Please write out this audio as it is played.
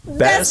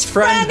Best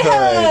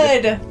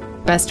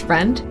friendhood. Best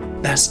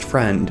friend. Best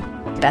friend.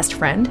 Best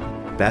friend.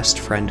 Best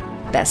friend.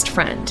 Best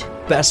friend.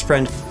 Best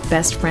friend.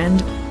 Best friend.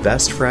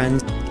 Best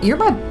friend. You're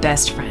my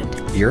best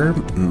friend. You're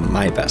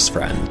my best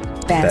friend.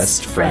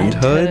 Best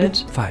friendhood.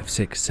 5,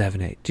 6,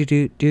 7, 8.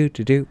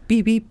 Do.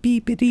 Beep, beep,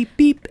 beep, beep,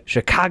 beep.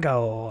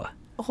 Chicago.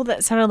 Oh,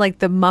 that sounded like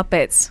the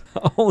Muppets.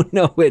 Oh,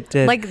 no, it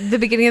did. Like the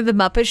beginning of the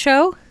Muppet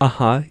Show?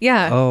 Uh-huh.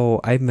 Yeah. Oh,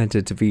 I meant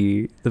it to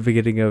be the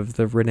beginning of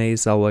the Renee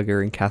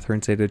Zellweger and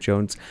Catherine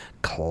Zeta-Jones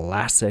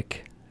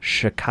classic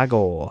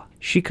Chicago.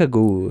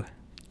 Chicago.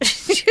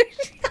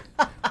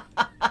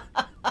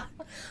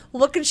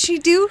 What can she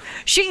do?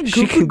 She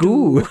can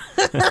goo.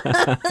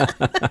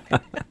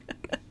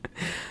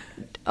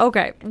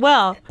 Okay,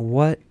 well.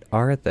 What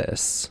are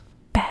this?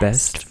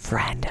 Best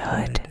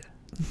friendhood.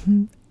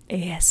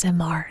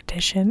 ASMR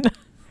edition.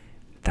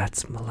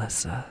 That's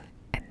Melissa.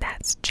 And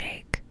that's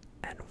Jake.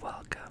 And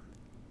welcome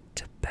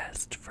to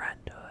Best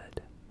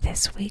Friendhood.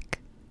 This week,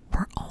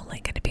 we're only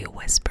going to be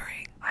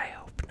whispering. I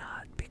hope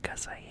not,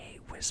 because I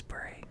hate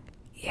whispering.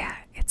 Yeah,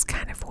 it's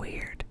kind of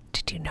weird.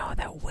 Did you know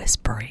that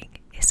whispering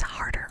is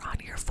harder on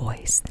your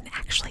voice than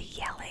actually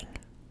yelling?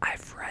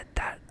 I've read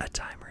that a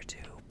time or two,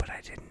 but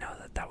I didn't know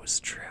that that was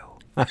true.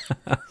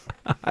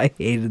 I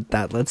hated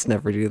that. Let's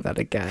never do that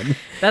again.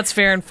 That's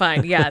fair and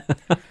fine. Yeah.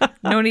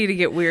 No need to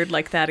get weird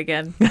like that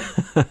again.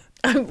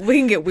 We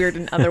can get weird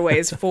in other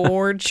ways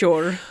for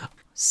sure.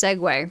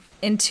 Segue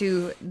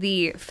into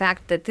the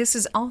fact that this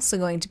is also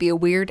going to be a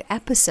weird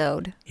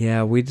episode.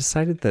 Yeah, we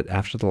decided that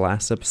after the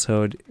last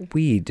episode,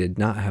 we did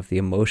not have the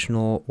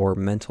emotional or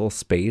mental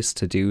space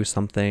to do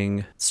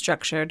something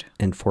structured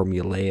and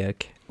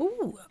formulaic.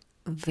 Ooh,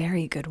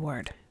 very good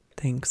word.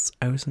 Thanks.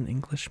 I was an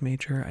English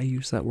major. I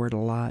use that word a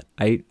lot.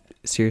 I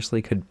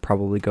seriously could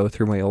probably go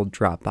through my old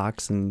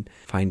Dropbox and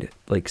find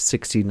like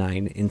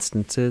 69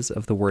 instances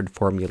of the word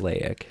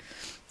formulaic.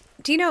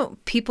 Do you know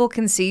people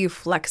can see you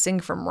flexing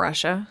from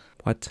Russia?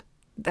 What?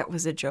 That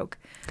was a joke.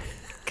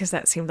 Because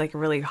that seemed like a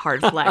really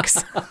hard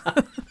flex.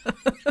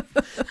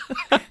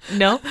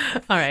 No?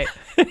 All right.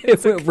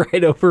 It went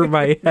right over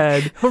my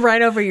head.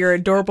 Right over your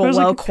adorable,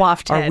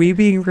 well-coiffed head. Are we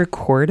being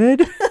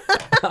recorded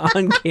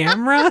on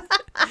camera?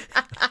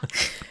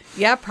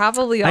 Yeah,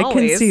 probably always.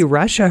 I can see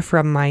Russia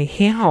from my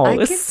house.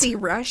 I can see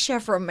Russia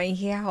from my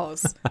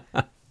house.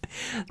 That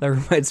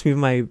reminds me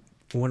of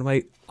one of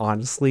my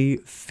honestly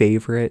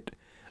favorite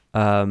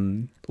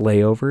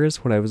layovers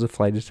when I was a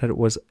flight attendant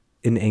was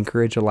in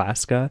Anchorage,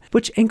 Alaska,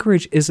 which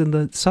Anchorage is in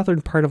the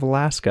southern part of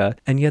Alaska,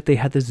 and yet they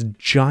had this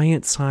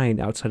giant sign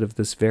outside of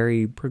this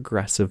very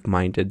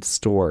progressive-minded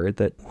store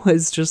that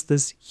was just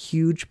this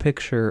huge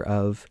picture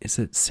of, is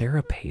it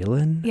Sarah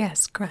Palin?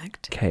 Yes,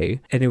 correct. Okay,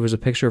 and it was a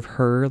picture of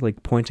her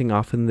like pointing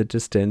off in the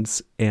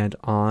distance, and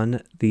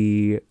on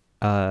the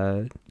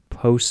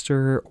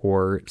poster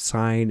or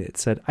sign it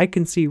said, "I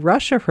can see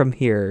Russia from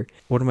here."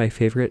 One of my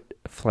favorite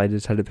flight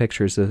attendant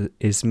pictures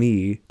is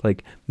me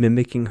like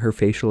mimicking her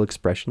facial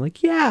expression,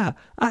 like, yeah,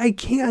 I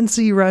can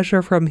see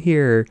Russia from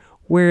here,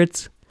 where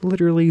it's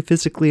literally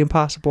physically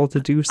impossible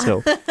to do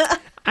so.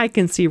 I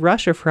can see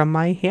Russia from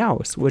my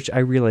house, which I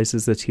realize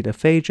is a Tina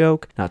Fey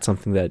joke, not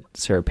something that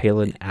Sarah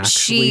Palin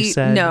actually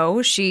said.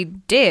 No, she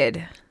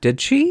did. Did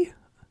she?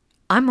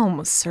 I'm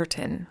almost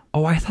certain.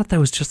 Oh, I thought that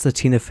was just a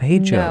Tina Fey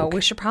joke. No,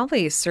 we should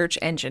probably search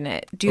engine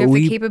it. Do you have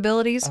the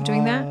capabilities of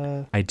doing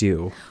that? I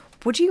do.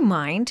 Would you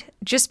mind?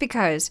 Just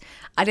because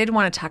I did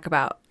want to talk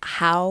about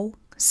how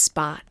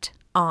spot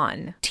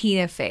on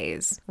Tina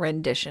Fey's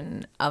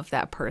rendition of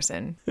that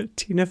person.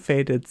 Tina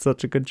Fey did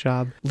such a good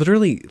job.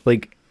 Literally,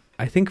 like,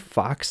 I think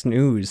Fox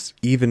News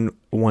even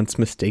once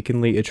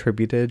mistakenly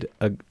attributed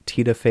a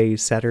Tina Fey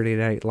Saturday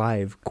Night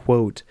Live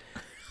quote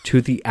to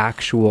the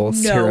actual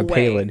Sarah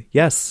Palin.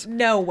 Yes.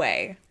 No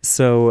way.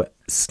 So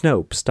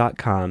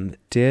Snopes.com,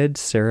 did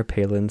Sarah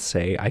Palin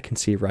say, "I can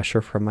see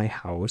Russia from my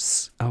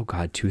house"? Oh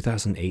God,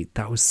 2008.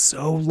 That was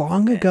so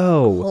long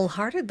ago.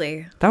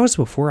 Wholeheartedly. That was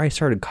before I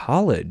started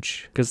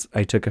college because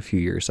I took a few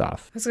years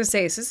off. I was going to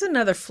say, is this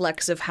another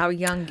flex of how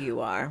young you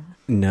are?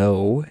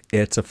 No,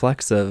 it's a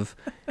flex of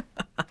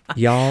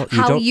y'all.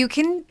 You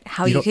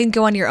can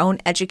go on your own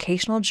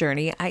educational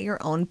journey at your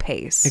own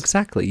pace.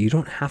 Exactly. You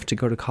don't have to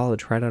go to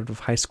college right out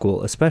of high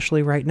school,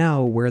 especially right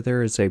now where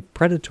there is a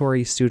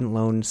predatory student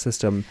loan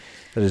system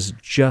that is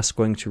just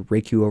going to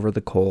rake you over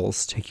the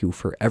coals, take you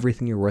for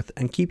everything you're worth,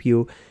 and keep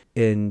you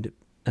in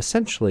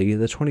essentially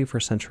the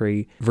 21st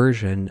century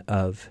version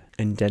of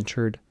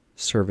indentured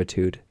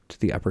servitude to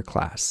the upper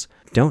class.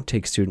 Don't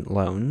take student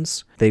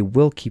loans. They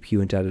will keep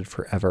you indebted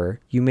forever.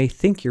 You may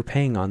think you're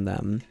paying on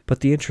them,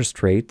 but the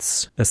interest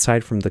rates,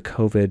 aside from the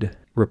COVID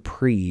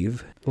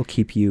reprieve, will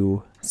keep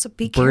you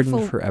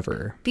burdened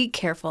forever. Be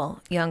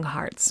careful, young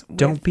hearts.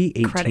 Don't be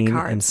 18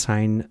 and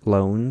sign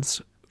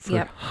loans for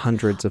Yep.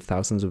 hundreds of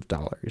thousands of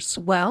dollars.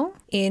 Well,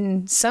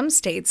 in some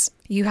states,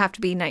 you have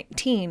to be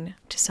 19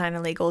 to sign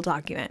a legal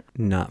document.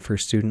 Not for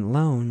student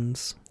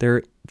loans.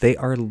 They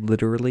are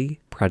literally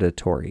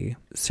predatory.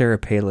 Sarah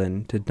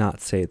Palin did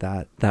not say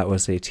that. That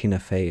was a Tina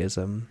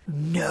Feyism.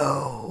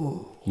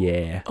 No.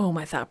 Yeah. Oh,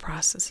 my thought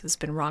process has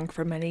been wrong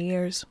for many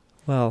years.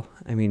 Well,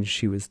 I mean,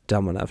 she was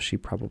dumb enough. She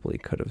probably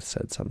could have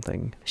said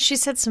something. She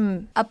said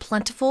a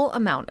plentiful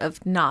amount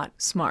of not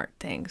smart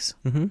things.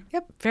 Mm-hmm.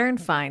 Yep, fair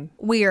and fine.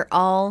 We are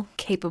all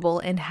capable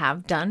and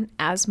have done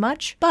as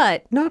much,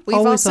 but Not we've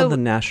always also, on the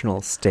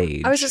national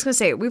stage. I was just going to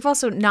say, we've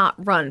also not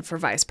run for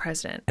vice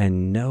president.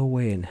 And no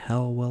way in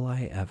hell will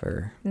I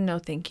ever. No,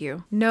 thank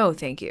you. No,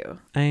 thank you.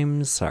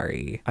 I'm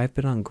sorry. I've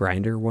been on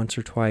Grindr once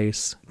or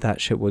twice. That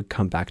shit would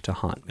come back to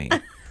haunt me.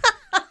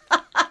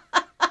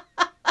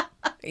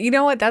 You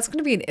know what? That's going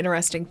to be an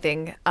interesting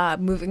thing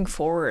moving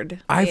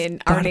forward in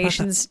our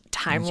nation's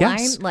timeline.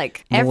 Yes.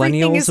 Like,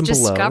 everything is Millennials and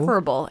below.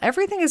 discoverable.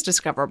 Everything is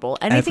discoverable.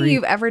 Anything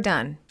you've ever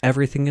done.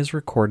 Everything is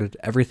recorded.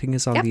 Everything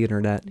is on the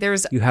internet.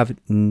 There's- You have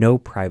no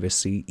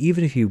privacy.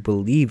 Even if you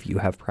believe you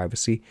have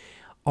privacy,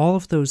 all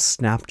of those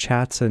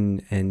Snapchats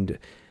and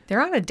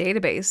They're on a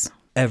database.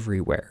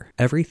 everywhere.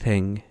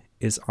 Everything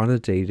is on a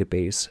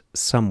database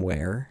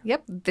somewhere.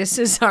 Yep, this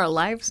is our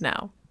lives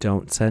now.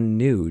 Don't send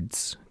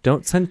nudes.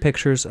 Don't send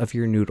pictures of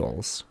your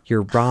noodles,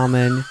 your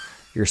ramen,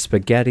 your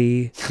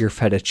spaghetti, your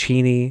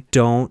fettuccine.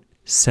 Don't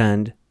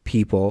send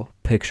people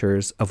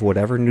pictures of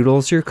whatever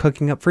noodles you're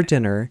cooking up for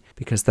dinner,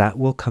 because that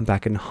will come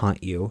back and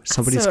haunt you.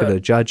 Somebody's going to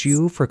judge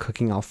you for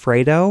cooking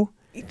Alfredo.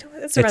 You know,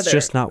 it's It's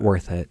just not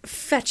worth it.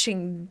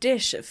 fetching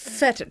dish of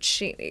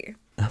fettuccine.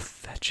 A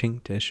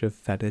fetching dish of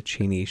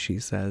fettuccine, she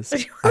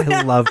says.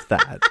 I love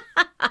that.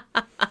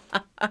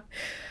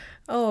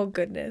 Oh,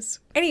 goodness.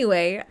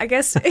 Anyway, I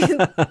guess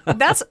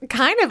that's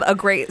kind of a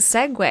great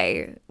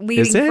segue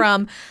leading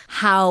from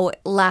how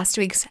last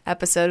week's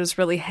episode was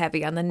really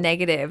heavy on the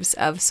negatives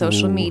of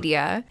social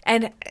media.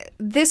 And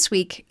this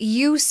week,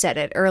 you said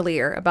it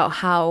earlier about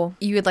how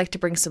you would like to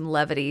bring some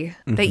levity,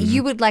 that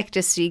you would like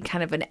to see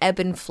kind of an ebb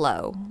and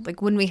flow.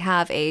 Like when we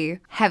have a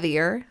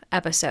heavier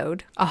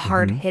episode, a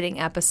hard-hitting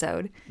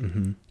episode,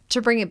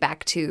 to bring it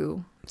back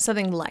to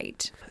something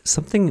light.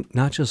 Something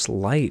not just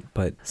light,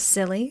 but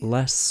silly,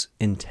 less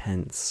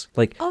intense.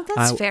 Like, oh,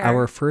 that's fair.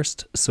 Our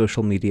first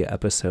social media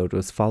episode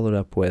was followed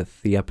up with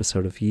the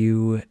episode of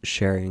you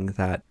sharing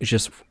that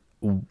just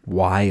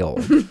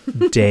wild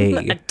day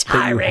a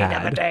tirade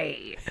of a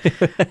day.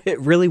 It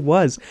really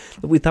was.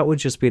 We thought would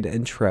just be an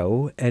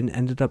intro and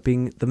ended up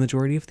being the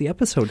majority of the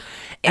episode.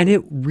 And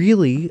it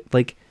really,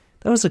 like,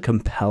 that was a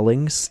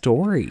compelling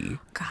story.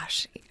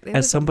 Gosh.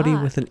 As somebody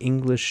with an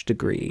English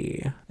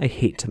degree, I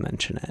hate to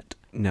mention it.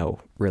 No,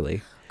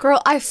 really.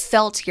 Girl, I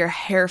felt your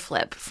hair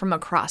flip from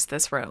across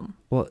this room.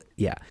 Well,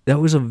 yeah. That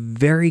was a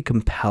very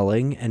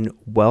compelling and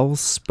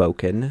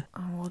well-spoken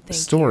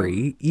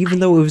story, even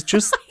though it was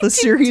just the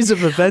series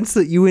of events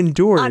that you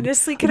endured.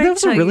 Honestly, can that I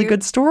was tell a really you,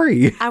 good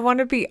story. I want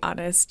to be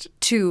honest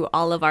to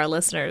all of our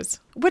listeners.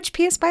 Which,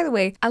 P.S., by the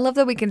way, I love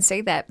that we can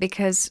say that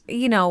because,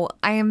 you know,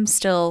 I am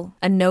still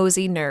a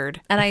nosy nerd.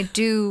 And I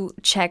do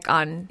check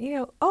on, you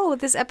know, oh,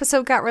 this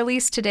episode got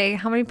released today.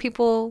 How many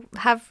people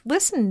have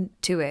listened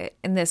to it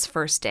in this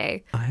first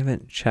day? I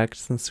haven't checked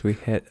since we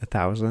hit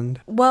 1,000.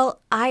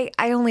 Well, I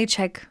only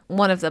check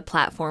one of the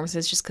platforms.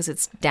 It's just because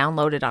it's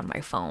downloaded on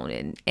my phone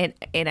and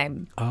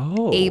I'm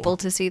able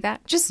to see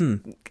that. Just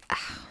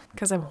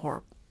because I'm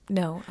horrible.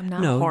 No, I'm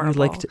not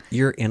horrible.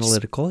 You're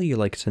analytical. You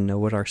like to know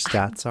what our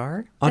stats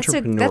are.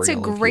 Entrepreneurial. That's a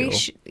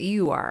great. you.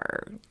 You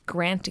are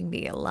granting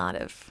me a lot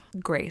of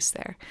grace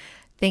there.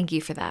 Thank you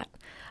for that.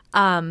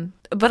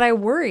 But I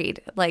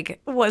worried,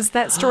 like, was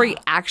that story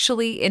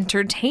actually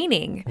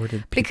entertaining? Or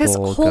did because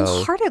people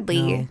wholeheartedly,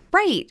 go, no?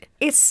 right?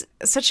 It's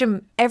such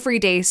an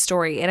everyday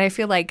story, and I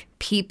feel like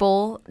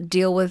people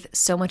deal with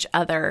so much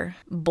other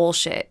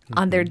bullshit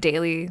on their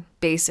daily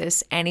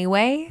basis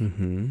anyway.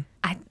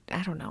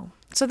 I don't know.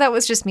 So that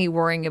was just me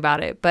worrying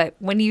about it. But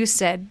when you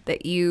said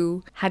that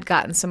you had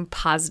gotten some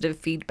positive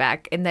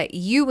feedback and that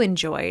you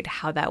enjoyed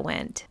how that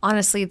went,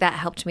 honestly, that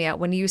helped me out.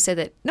 When you said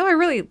that, no, I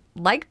really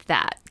liked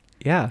that.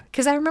 Yeah.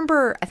 Because I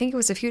remember, I think it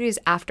was a few days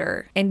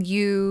after, and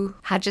you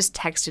had just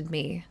texted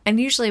me. And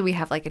usually we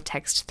have like a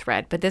text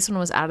thread, but this one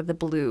was out of the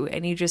blue.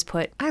 And you just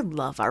put, I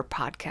love our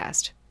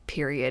podcast,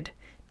 period.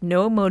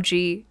 No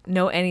emoji,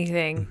 no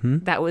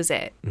anything. That was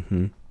it.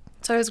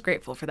 So I was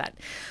grateful for that.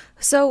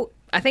 So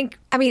I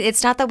mean,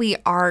 it's not that we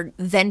are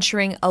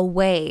venturing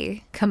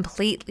away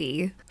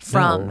completely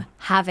from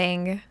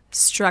having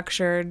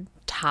structured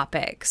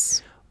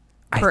topics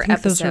per I think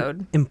episode.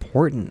 those are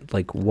important.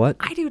 Like what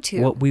I do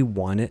too. What we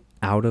wanted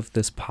out of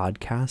this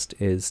podcast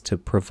is to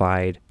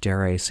provide,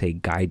 dare I say,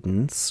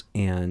 guidance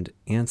and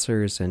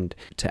answers, and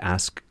to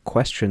ask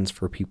questions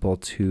for people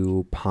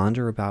to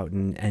ponder about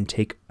and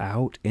take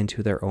out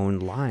into their own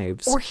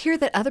lives. Or hear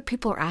that other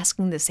people are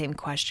asking the same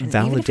question.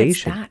 Validation. Even if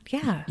it's that,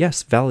 yeah.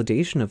 Yes,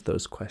 validation of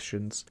those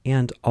questions.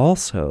 And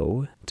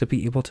also to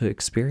be able to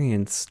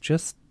experience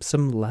just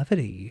some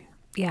levity.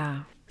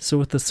 Yeah. So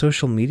with the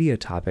social media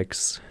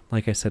topics,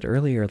 like I said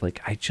earlier,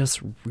 like I just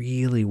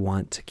really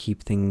want to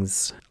keep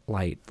things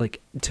light.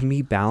 Like to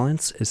me,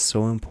 balance is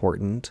so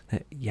important.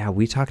 Yeah,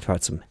 we talked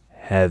about some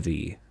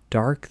heavy,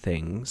 dark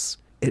things.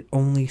 It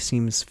only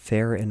seems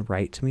fair and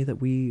right to me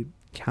that we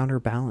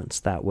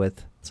counterbalance that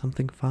with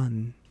something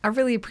fun. I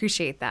really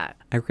appreciate that.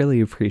 I really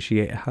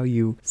appreciate how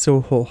you so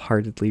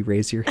wholeheartedly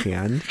raise your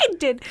hand. I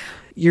did.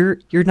 You're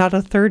not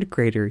a third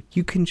grader.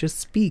 You can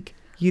just speak.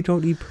 You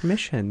don't need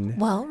permission.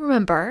 Well,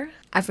 remember,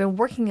 I've been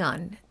working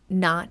on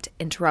not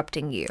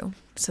interrupting you.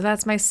 So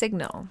that's my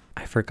signal.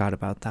 I forgot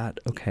about that.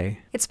 Okay.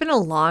 It's been a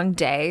long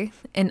day.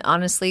 And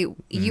honestly,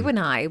 you and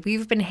I,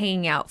 we've been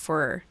hanging out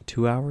for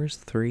 2 hours?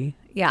 3?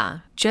 Yeah,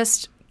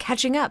 just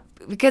catching up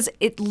because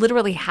it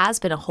literally has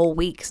been a whole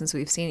week since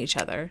we've seen each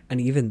other. And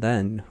even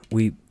then,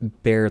 we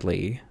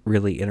barely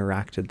really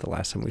interacted the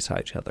last time we saw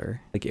each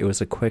other. Like it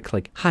was a quick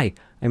like, hi,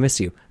 I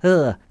miss you.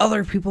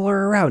 Other people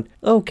are around.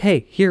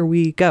 Okay, here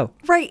we go.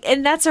 Right,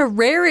 and that's a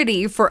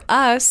rarity for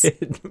us.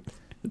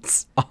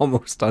 It's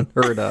almost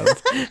unheard of.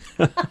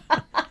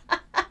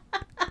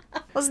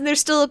 Listen, there's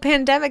still a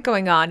pandemic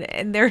going on,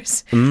 and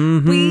there's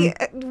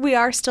we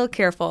are still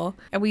careful,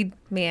 and we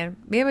mama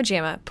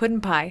jamma pudding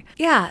pie.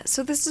 Yeah,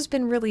 so this has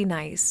been really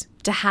nice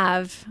to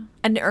have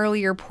an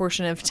earlier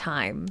portion of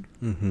time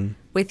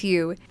with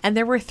you, and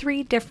there were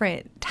 3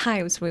 different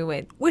times we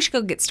went. We should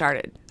go get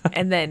started,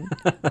 and then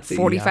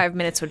 45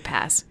 minutes would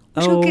pass.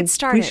 We should go get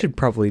started. We should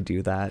probably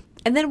do that.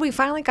 And then we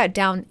finally got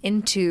down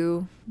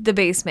into the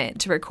basement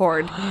to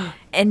record,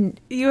 and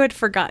you had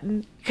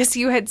forgotten because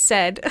you had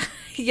said,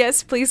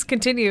 yes, please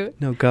continue.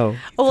 No, go.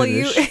 Well,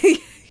 Finish.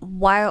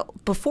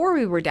 Before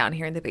we were down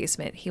here in the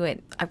basement, he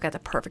went, I've got the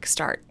perfect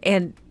start.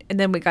 And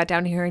then we got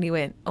down here and he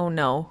went, oh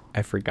no.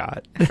 I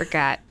forgot.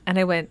 And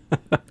I went,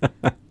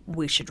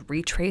 we should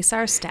retrace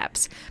our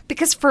steps.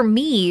 Because for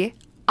me,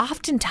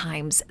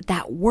 oftentimes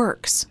that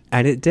works.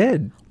 And it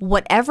did.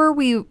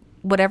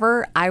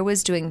 Whatever I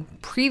was doing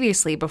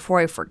previously before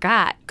I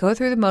forgot, go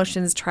through the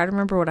motions, try to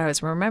remember what I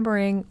was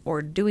remembering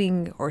or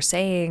doing or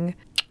saying,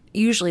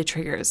 usually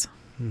triggers.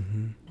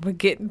 We're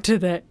getting to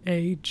that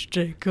age,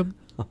 Jacob.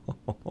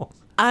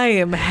 I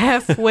am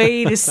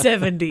halfway to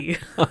 70.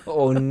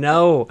 Oh,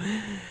 no.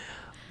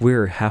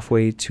 We're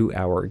halfway to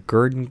our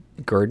Golden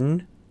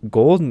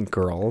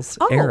Girls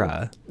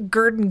era.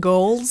 Gurdon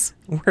goals.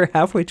 We're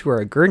halfway to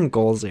our Gurdon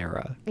Goals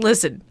era.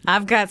 Listen,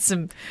 I've got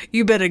some,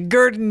 you better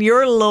girden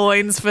your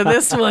loins for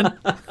this one.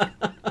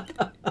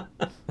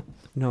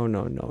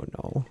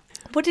 No.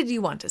 What did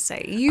you want to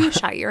say? You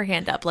shot your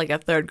hand up like a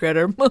third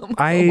grader.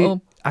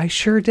 I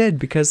sure did,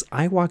 because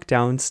I walked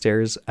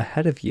downstairs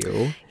ahead of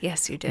you.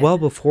 Yes, you did. Well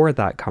before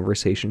that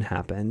conversation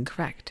happened.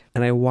 Correct.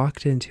 And I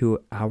walked into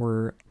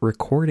our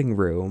recording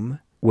room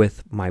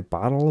with my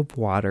bottle of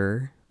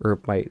water,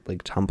 or my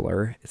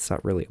tumbler. It's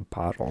not really a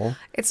bottle.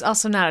 It's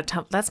also not a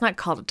tumbler. That's not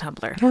called a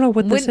tumbler. I don't know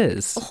what this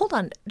is. Hold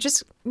on.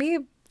 Just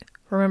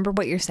remember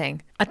what you're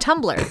saying. A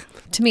tumbler,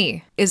 to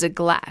me, is a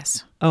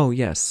glass. Oh,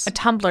 yes. A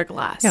tumbler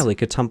glass. Yeah,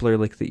 like a tumbler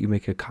that you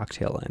make a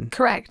cocktail in.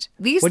 Correct.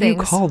 These what things.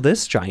 What do you call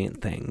this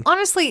giant thing?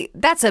 Honestly,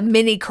 that's a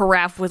mini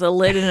carafe with a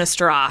lid and a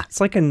straw. It's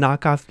like a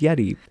knockoff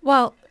Yeti.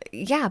 Well,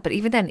 yeah, but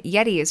even then,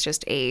 Yeti is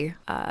just a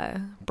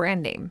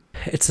brand name.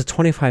 It's a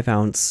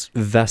 25-ounce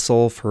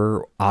vessel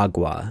for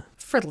agua.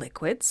 For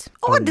liquids.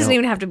 It doesn't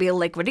even have to be a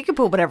liquid. You can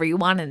put whatever you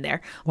want in there.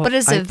 Well, but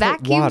it's a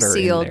vacuum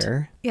sealed. In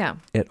there. Yeah.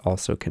 It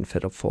also can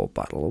fit a full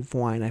bottle of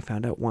wine. I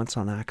found out once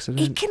on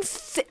accident. It can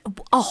fit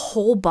a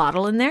whole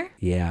bottle in there?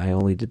 Yeah, I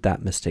only did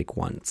that mistake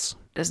once.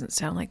 Doesn't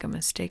sound like a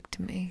mistake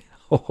to me.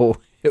 Oh,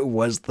 it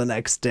was the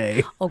next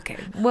day. Okay.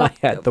 Well, I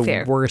had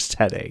the worst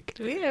headache.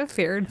 Yeah,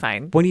 fair and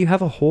fine. When you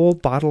have a whole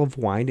bottle of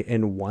wine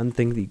in one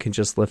thing that you can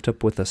just lift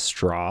up with a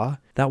straw,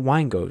 that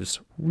wine goes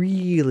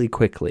really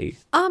quickly.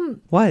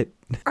 What?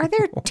 Are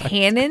there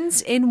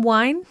tannins in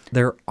wine?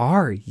 There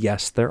are.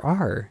 Yes, there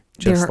are.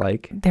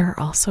 There are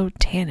also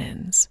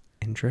tannins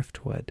in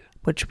driftwood,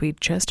 which we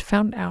just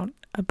found out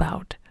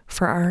about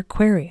for our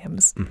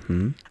aquariums.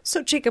 Mm-hmm.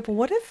 So, Jacob,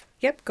 what if?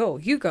 Yep, go.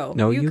 You go.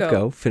 No, you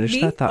go. Finish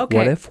that thought. Okay.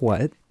 What if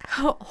what?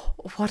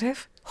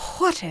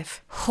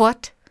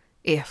 What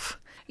if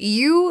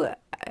you?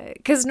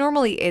 Because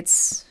normally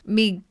it's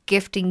me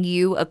gifting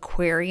you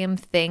aquarium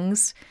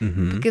things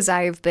because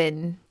I've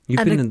been.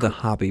 You've been in the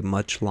hobby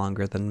much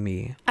longer than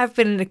me. I've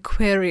been an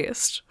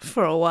aquarist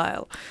for a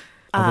while.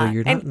 Although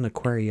you're not an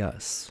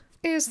Aquarius.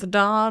 It's the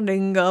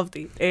dawning of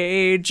the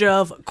age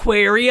of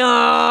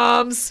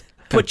aquariums.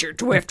 Put your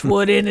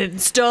driftwood in it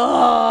and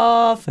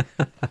stuff.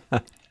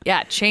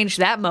 Yeah, change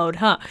that mode,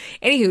 huh?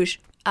 Anywho,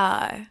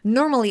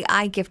 normally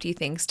I gift you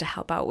things to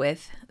help out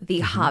with the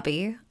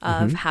hobby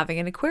of having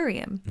an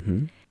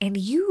aquarium. And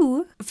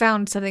you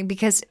found something,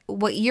 because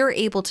what you're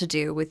able to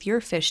do with your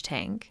fish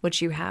tank,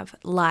 which you have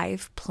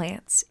live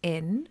plants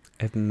in.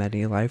 I have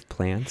many live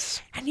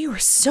plants. And you are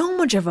so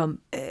much of a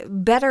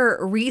better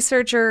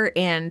researcher.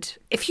 And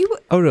if you...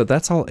 Oh, no,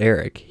 that's all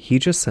Eric. He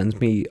just sends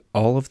me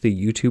all of the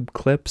YouTube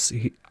clips.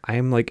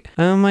 I'm like,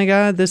 oh my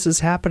God, this is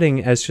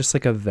happening, as just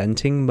like a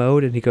venting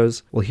mode. And he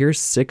goes, well, here's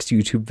 6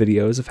 YouTube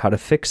videos of how to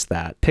fix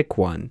that. Pick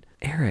one.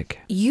 Eric.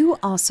 You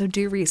also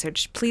do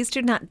research. Please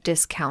do not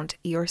discount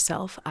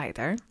yourself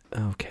either.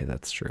 Okay,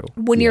 that's true.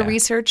 When your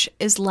research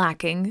is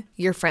lacking,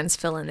 your friends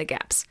fill in the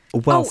gaps.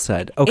 Well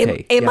said.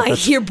 Okay. Am I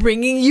here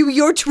bringing you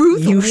your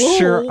truth? You Whoa,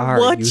 sure are.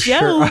 Watch you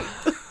out.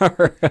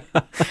 sure are.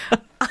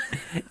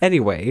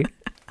 Anyway.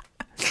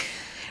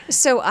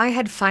 So I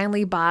had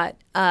finally bought,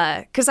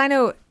 because I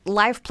know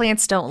live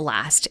plants don't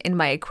last in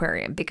my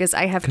aquarium, because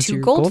I have 2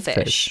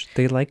 goldfish.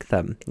 They like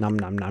them. Nom,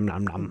 nom, nom,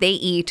 nom, nom. They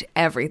eat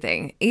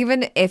everything.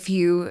 Even if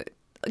you...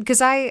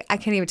 Because I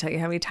can't even tell you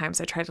how many times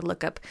I tried to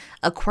look up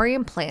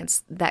aquarium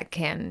plants that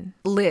can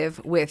live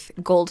with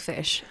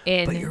goldfish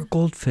in... But your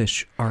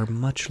goldfish are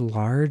much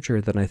larger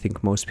than I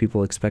think most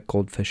people expect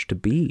goldfish to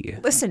be.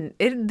 Listen,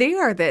 they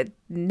are the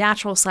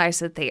natural size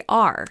that they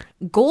are.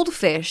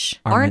 Goldfish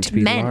aren't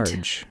meant to be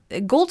large.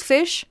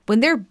 Goldfish, when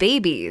they're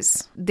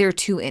babies, they're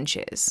 2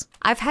 inches.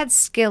 I've had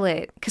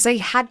Skillet, because I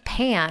had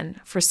Pan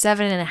for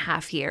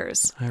 7.5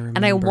 years. I remember.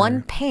 And I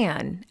won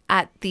Pan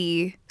at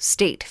the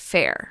state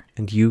fair.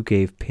 And you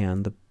gave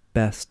Pan the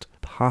best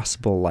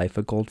possible life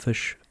a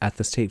goldfish at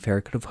the state fair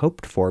could have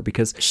hoped for,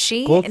 because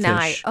and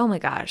I, oh my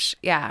gosh,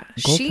 yeah.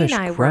 Goldfish she and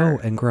I grow were,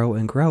 and grow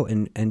and grow,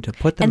 and to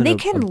put them and in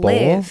they a can bowl,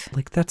 live.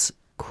 like, that's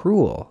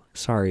cruel.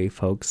 Sorry,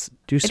 folks.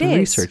 Do some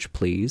research,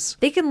 please.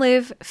 They can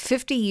live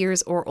 50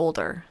 years or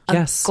older.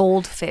 Yes. A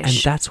goldfish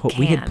And that's what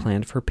we had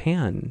planned for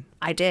Pan.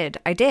 I did.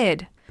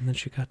 And then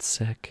she got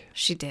sick.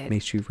 She did. May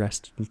she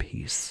rest in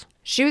peace.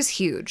 She was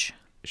huge.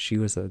 She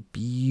was a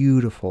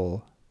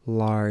beautiful,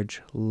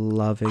 large,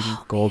 loving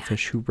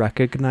goldfish who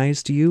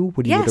recognized you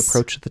when you would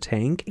approach the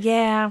tank.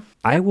 Yeah.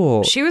 I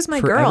will She was my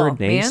forever girl,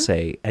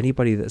 naysay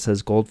anybody that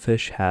says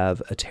goldfish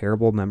have a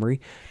terrible memory.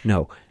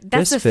 No.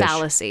 That's this a fish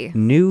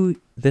fallacy.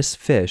 This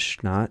fish,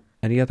 not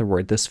any other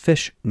word, this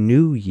fish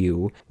knew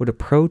you, would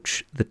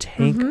approach the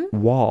tank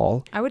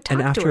wall. I would talk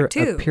and to her, after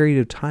too. a period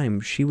of time,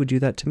 she would do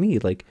that to me.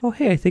 Like, oh,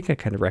 hey, I think I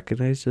kind of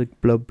recognize you.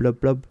 Like, blub, blub,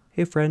 blub.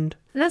 Hey, friend.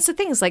 And that's the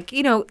thing, is like,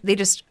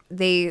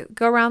 they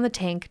go around the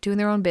tank doing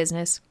their own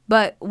business.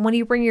 But when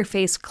you bring your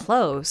face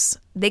close,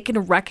 they can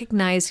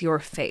recognize your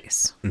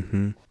face.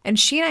 Mm-hmm. And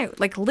she and I,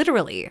 like,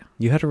 literally.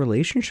 You had a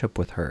relationship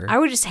with her. I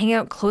would just hang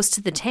out close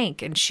to the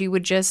tank, and she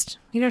would just,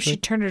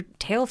 she'd turn her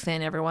tail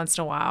fin every once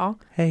in a while.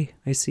 Hey,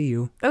 I see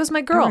you. That was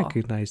my girl. I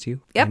recognize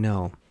you. Yep. I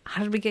know.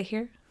 How did we get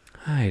here?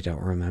 I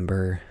don't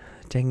remember.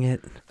 Dang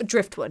it.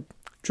 Driftwood.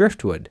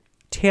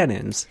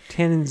 Tannins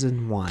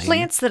and wine.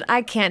 Plants that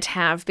I can't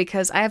have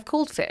because I have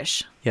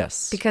goldfish.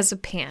 Yes. Because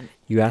of Pan.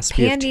 You asked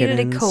me if needed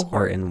a tannins cohort.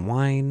 are in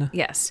wine.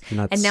 Yes.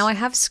 And now I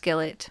have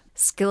Skillet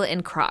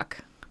and Croc,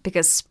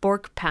 because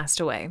Spork passed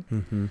away.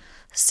 Mm-hmm.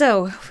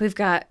 So we've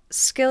got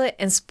Skillet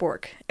and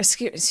Spork.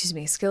 Excuse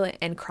me, Skillet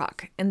and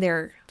Croc. And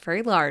they're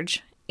very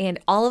large. And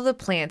all of the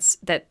plants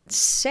that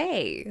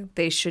say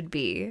they should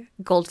be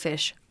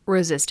goldfish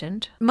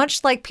resistant,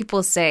 much like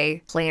people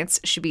say plants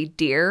should be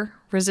deer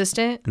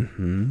resistant,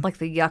 like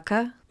the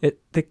yucca.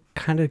 They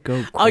kind of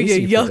go crazy. Are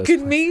you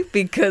yucking me?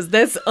 Because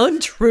that's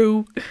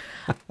untrue.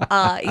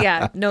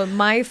 Yeah, no,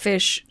 my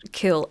fish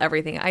kill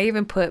everything. I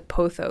even put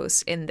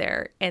pothos in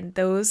there, and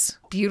those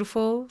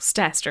beautiful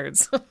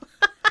stastards.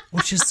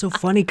 Which is so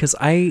funny, because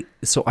I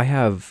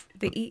have...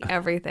 They eat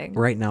everything.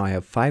 Right now I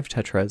have 5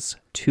 tetras,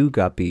 2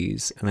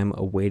 guppies, and I'm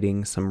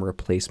awaiting some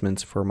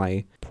replacements for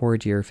my poor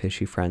dear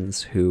fishy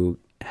friends who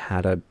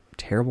had a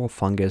terrible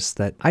fungus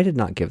that I did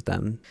not give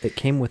them. It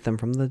came with them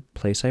from the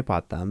place I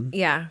bought them.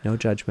 Yeah. No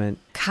judgment.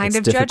 It's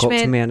difficult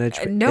judgment. to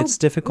manage. No. It's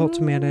difficult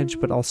to manage,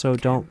 but also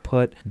don't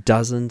put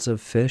dozens of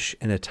fish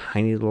in a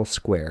tiny little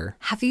square.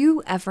 Have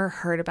you ever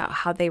heard about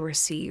how they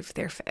receive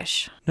their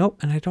fish? Nope,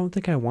 and I don't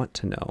think I want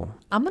to know.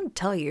 I'm going to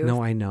tell you.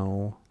 No, I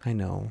know.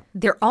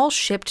 They're all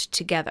shipped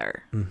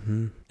together.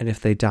 Mm-hmm. And if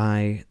they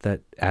die,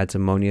 that adds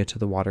ammonia to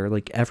the water.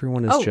 Like,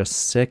 everyone is just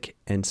sick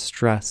and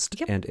stressed,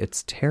 and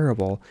it's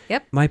terrible.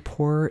 Yep. My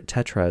poor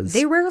tetras.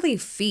 They rarely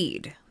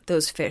feed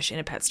those fish in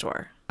a pet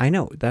store. I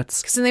know.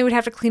 That's... Because then they would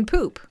have to clean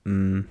poop,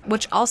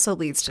 which also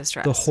leads to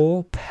stress. The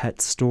whole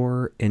pet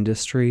store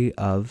industry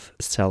of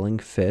selling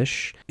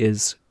fish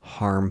is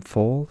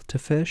harmful to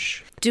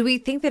fish. Do we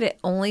think that it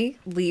only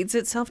leads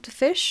itself to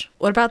fish?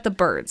 What about the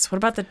birds? What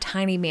about the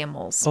tiny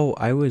mammals? Oh,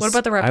 what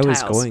about the reptiles? I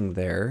was going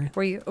there.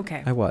 Were you?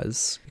 Okay. I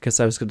was,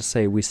 because I was going to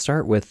say, we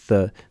start with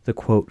the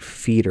quote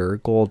feeder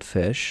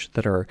goldfish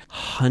that are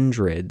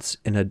hundreds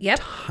in a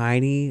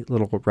tiny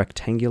little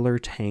rectangular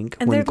tank,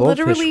 and when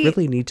goldfish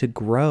really need to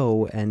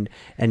grow and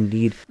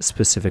need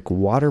specific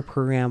water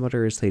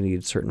parameters. They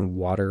need certain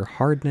water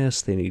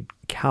hardness. They need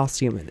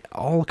calcium and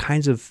all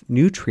kinds of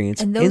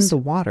nutrients And in those the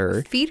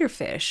water. feeder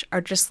fish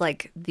are just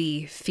like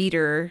the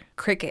feeder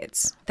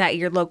crickets that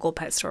your local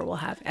pet store will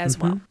have as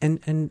well. And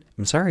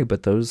I'm sorry,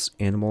 but those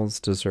animals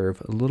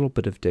deserve a little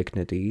bit of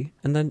dignity.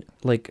 And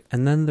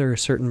then there are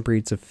certain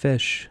breeds of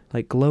fish,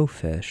 like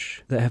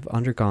glowfish, that have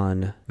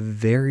undergone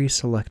very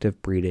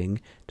selective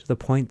breeding to the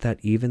point that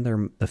even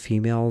the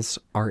females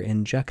are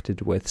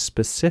injected with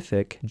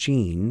specific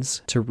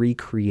genes to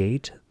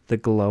recreate the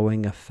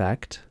glowing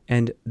effect.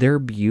 And they're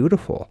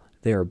beautiful.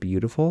 They are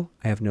beautiful.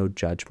 I have no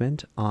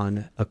judgment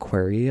on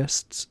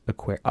aquarists.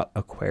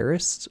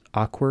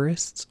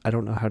 I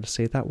don't know how to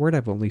say that word.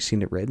 I've only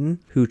seen it written.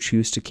 Who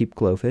choose to keep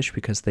glowfish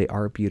because they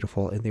are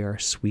beautiful and they are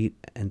sweet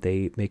and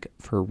they make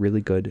for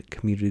really good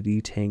community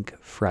tank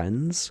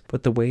friends.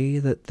 But the way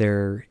that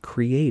they're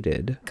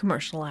created,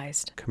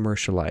 Commercialized.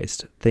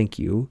 thank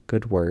you,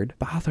 good word,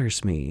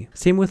 bothers me.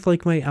 Same with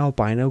like my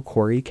albino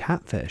Cory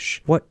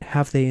catfish. What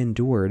have they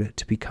endured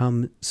to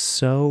become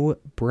so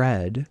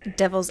bred?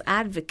 Devil's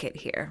advocate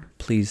here.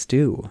 Please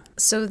do.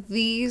 So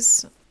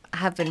these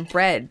have been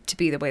bred to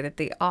be the way that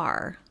they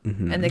are,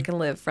 and they can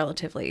live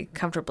relatively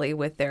comfortably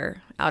with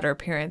their outer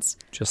appearance.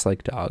 Just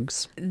like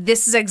dogs.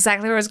 This is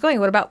exactly where I was going.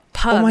 What about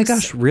pugs? Oh my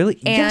gosh, really?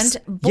 And Yes.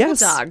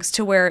 bulldogs,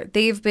 to where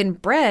they've been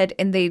bred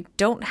and they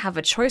don't have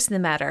a choice in the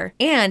matter.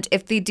 And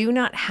if they do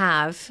not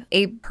have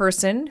a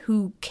person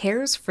who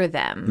cares for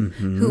them,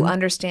 who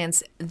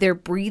understands their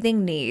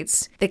breathing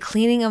needs, the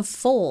cleaning of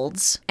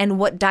folds, and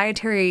what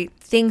dietary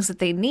things that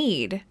they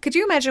need, could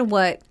you imagine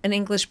what an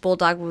English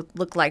bulldog would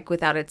look like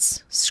without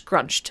its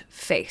scrunched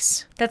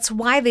face? That's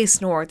why they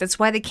snore. That's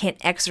why they can't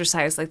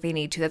exercise like they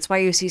need to. That's why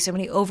you see so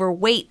many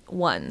overweight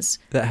ones.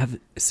 That have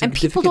And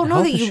people significant don't know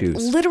health that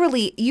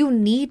issues. you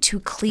need to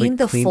clean Like,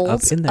 the clean up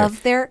folds in there.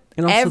 of their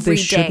And also every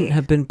they shouldn't day.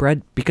 have been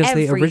bred because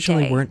they Every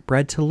originally day. weren't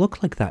bred to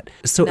look like that.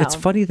 So it's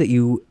No. funny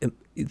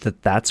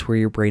that that's where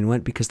your brain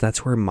went, because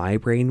that's where my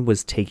brain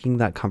was taking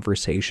that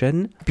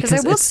conversation. Because I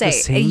will it's the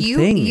say, same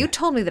thing. you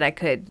told me that I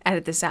could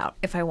edit this out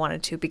if I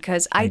wanted to,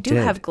 because I do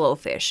did. have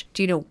glowfish.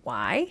 Do you know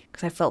why?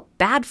 Because I felt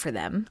bad for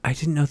them. I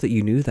didn't know that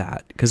you knew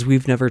that, because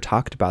we've never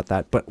talked about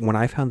that. But when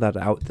I found that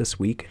out this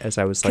week, as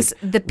I was like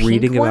Because the pink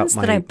reading ones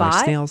about that I my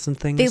bought, snails and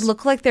things, they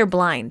look like they're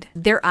blind.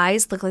 Their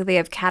eyes look like they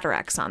have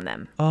cataracts on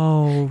them.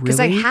 oh, Because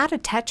I really? had a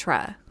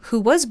tetra who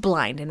was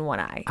blind in one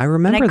eye. I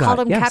remember and I called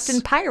that, him yes.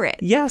 Captain Pirate.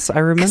 Yes, I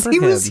remember He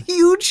him. was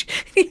huge.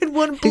 He had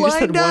one He just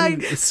had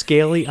blind eye. one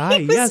scaly eye.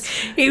 Yes.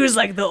 He was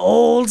like the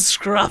old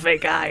scruffy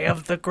guy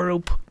of the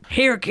group.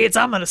 Here, kids,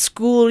 I'm going to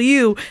school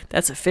you.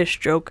 That's a fish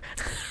joke.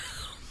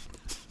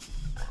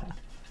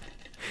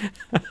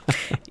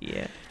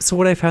 Yeah. So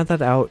when I found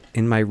that out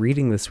in my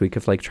reading this week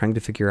of like trying to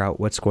figure out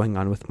what's going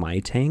on with my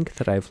tank,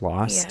 that I've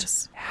lost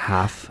Yes.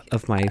 half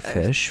of my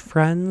fish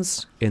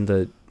friends in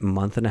the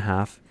month and a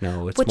half.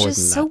 No, it's Which more is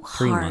than so that.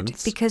 3 hard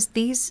months. because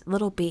these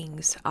little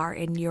beings are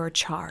in your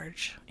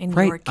charge, in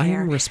Right, your I am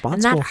care.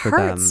 responsible and that for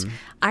hurts. them.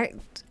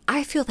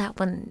 I feel that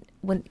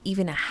when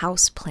even a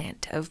house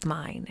plant of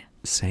mine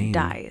Same.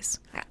 dies.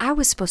 I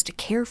was supposed to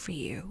care for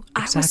you.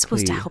 I was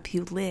supposed to Exactly. help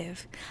you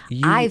live.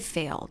 You- I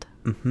failed.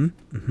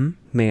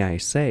 May I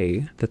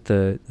say that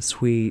the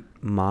sweet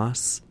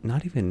moss,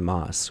 not even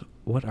moss,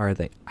 what are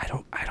they? I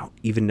don't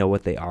even know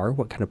what they are,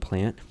 what kind of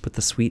plant, but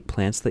the sweet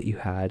plants that you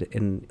had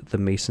in the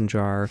mason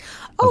jar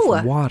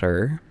of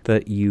water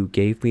that you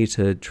gave me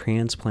to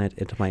transplant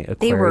into my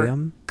They were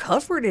aquarium.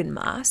 covered in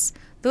moss.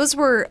 Those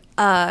were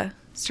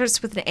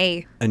starts with an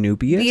A.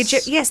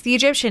 Anubias? The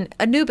Egyptian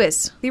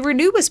Anubis. They were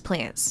Anubis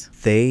plants.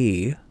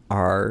 They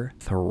are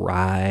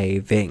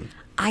thriving.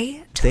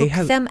 I They took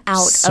have them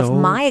out so- of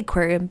my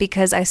aquarium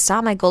because I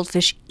saw my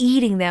goldfish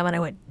eating them and I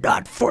went,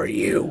 not for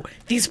you.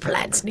 These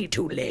plants need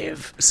to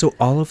live. So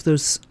all of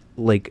those,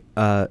 like,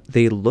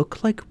 they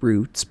look like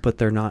roots, but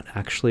they're not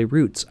actually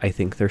roots. I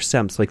think they're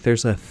stems. Like,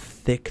 there's a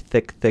thick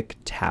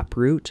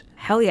taproot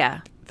Hell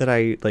yeah. that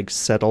I, like,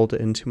 settled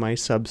into my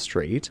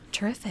substrate.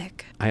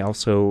 Terrific. I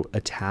also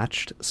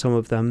attached some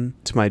of them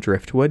to my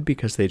driftwood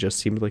because they just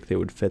seemed like they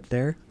would fit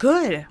there.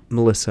 Good.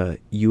 Melissa,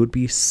 you would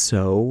be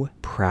so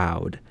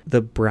proud.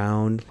 The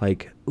brown,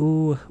 like,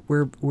 ooh,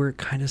 we're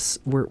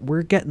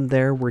getting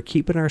there. We're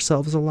keeping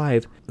ourselves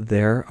alive.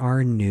 There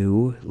are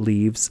new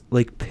leaves.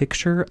 Like,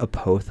 picture a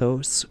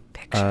pothos.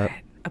 Picture it.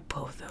 A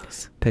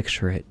pothos.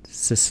 Picture it.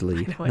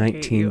 Sicily, I know, I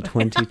hate you.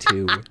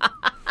 1922.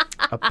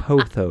 A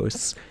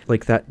pothos.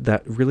 Like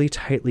that really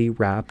tightly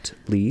wrapped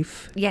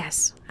leaf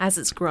Yes. As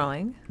it's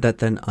growing. that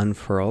then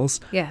unfurls.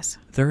 Yes.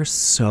 There are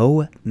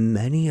so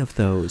many of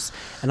those.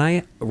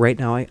 And right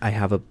now I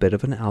have a bit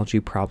of an algae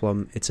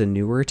problem. It's a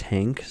newer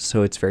tank,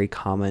 so it's very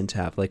common to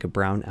have like a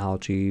brown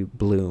algae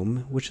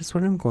bloom, which is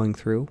what I'm going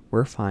through.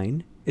 We're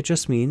fine. It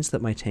just means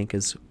that my tank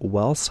is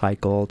well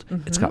cycled.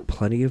 It's got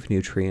plenty of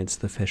nutrients.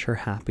 The fish are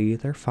happy.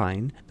 They're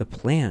fine. The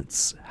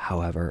plants,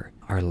 however,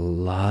 are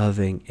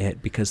loving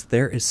it because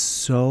there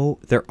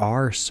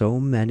are so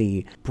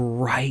many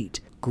bright,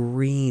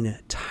 green,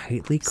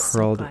 tightly So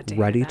curled, glad to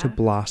hear ready to that.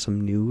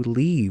 blossom new leaves. Ready to Glad to hear blossom that. new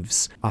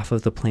leaves off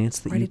of the plants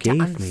that Ready you to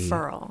gave me.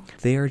 unfurl.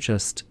 They are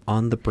just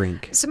on the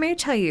brink. So may I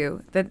tell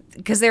you that,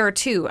 because there are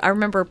two, I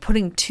remember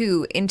putting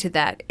two into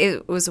that.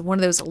 It was one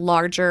of those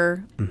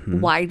larger,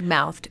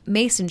 wide-mouthed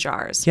mason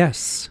jars.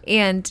 Yes.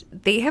 And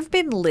they have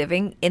been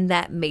living in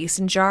that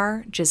mason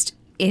jar, just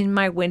in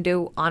my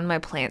window on my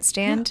plant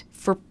stand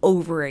for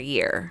over a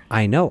year.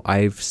 I know.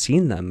 I've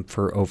seen them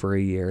for over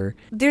a year.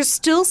 There's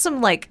still some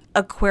like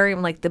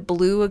aquarium, like the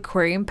blue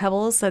aquarium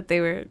pebbles that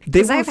they were.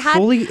 They 'cause were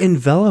fully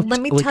enveloped.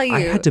 Let me Like, tell you. I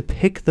had to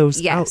pick those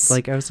Yes. out.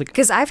 Like, I was like,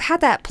 Because I've had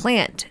that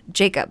plant,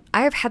 Jacob.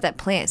 I have had that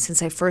plant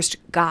since I first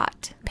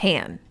got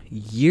Pan.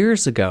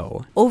 years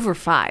ago. Over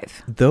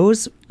 5.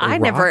 Those I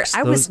rocks,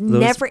 was those-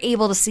 never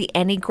able to see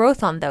any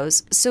growth on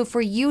those. So for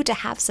you to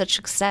have such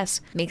success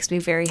makes me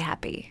very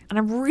happy. And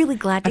I'm really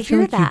glad to I feel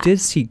hear like that. you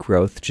did see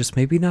growth, just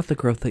maybe not the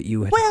growth that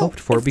you had hoped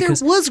for, if because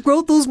there was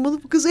growth, those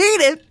motherfuckers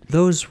ate it.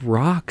 those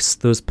rocks,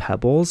 those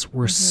pebbles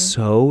were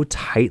so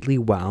tightly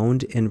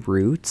wound in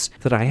roots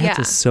that I had Yeah.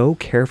 to so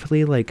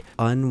carefully like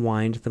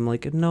unwind them.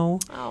 Like, no,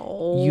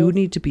 you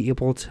need to be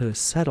able to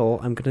settle.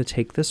 I'm going to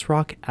take this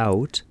rock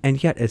out.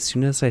 And yet, as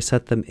soon as I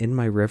set them in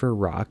my river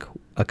rock,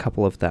 a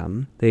couple of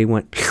them, they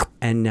went,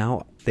 and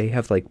now they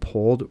have like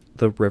pulled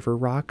the river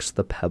rocks,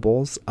 the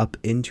pebbles up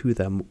into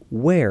them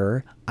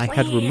where I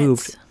had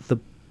removed the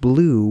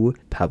blue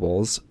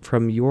pebbles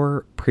from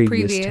your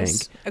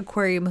previous tank.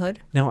 aquarium hood.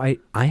 Now,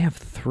 I have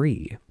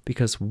 3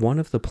 because one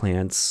of the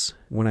plants,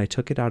 when I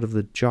took it out of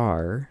the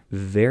jar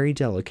very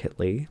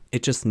delicately,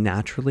 it just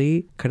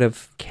naturally kind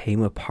of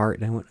came apart.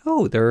 And I went,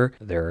 oh, there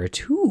are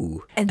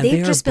 2. And they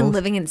they've are just been both-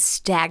 living in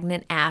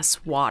stagnant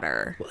ass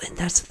water. Well, and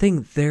that's the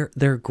thing.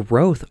 Their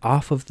growth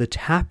off of the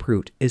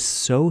taproot is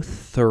so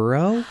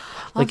thorough.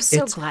 I'm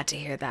so glad to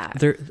hear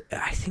that.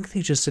 I think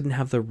they just didn't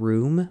have the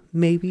room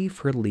maybe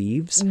for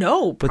leaves.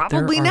 No, but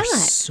probably there are not.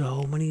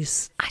 so many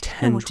I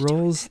don't know what to do with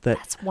tendrils it. that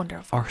That's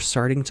wonderful. are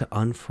starting to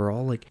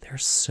unfurl. Like, they're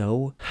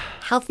so...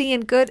 Healthy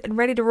and good and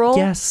ready to roll.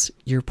 Yes,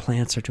 your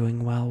plants are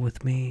doing well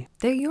with me.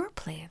 They're your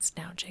plants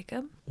now,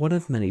 Jacob. One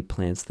of many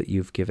plants that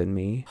you've given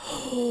me.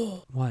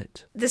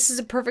 What? This is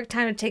a perfect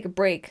time to take a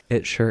break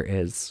It sure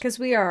is. because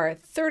we are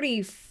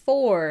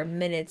 34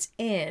 minutes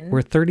in.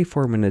 We're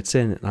 34 minutes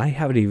in, and I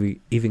haven't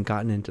even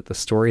gotten into the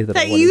story that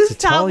I that wanted you to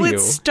tell thought would you.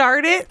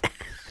 start it.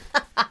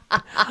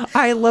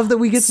 I love that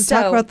we get to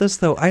talk So, about this,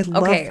 though. I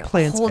love okay,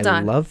 plants. hold I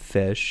on. love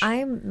fish.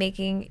 I'm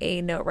making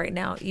a note right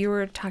now. You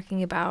were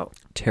talking about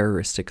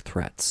Terroristic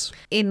threats.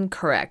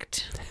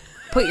 incorrect.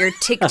 Put your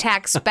Tic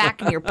Tacs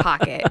back in your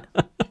pocket.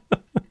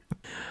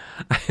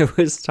 I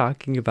was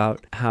talking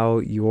about how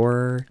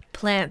your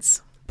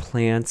Plants.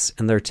 plants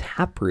and their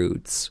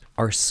taproots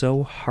are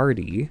so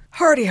hardy.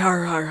 Hardy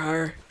har har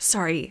har.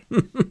 Sorry.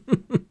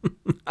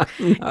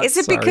 Is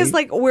it because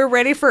sorry. like we're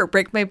ready for a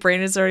break? My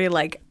brain is already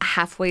like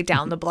halfway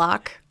down the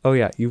block. Oh,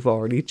 yeah, you've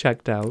already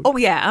checked out. Oh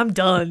yeah, I'm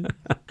done.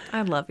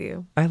 I love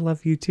you. I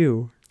love you,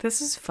 too.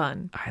 This is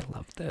fun. I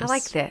love this. I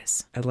like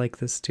this. I like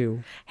this,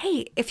 too.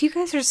 Hey, if you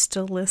guys are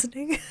still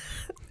listening, I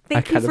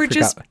thank you kinda for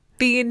just forgot.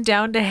 being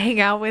down to hang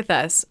out with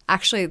us.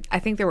 Actually, I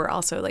think there were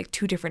also like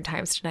 2 different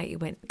times tonight you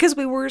went because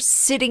we were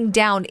sitting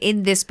down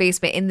in this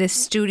basement, in this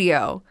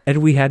studio. And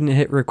we hadn't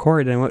hit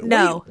record. And I went,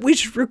 No. wait, we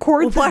should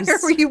record Why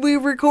this. are we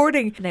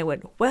recording? And I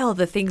went, well,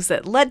 the things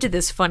that led to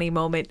this funny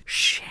moment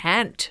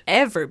shan't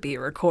ever be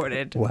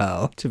recorded.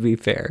 Well, to be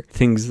fair,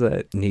 things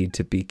that need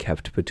to be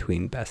kept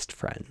between best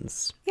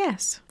friends.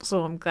 Yes.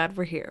 So I'm glad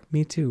we're here.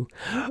 Me too.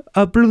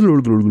 Blah, blah,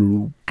 blah, blah,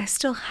 blah. I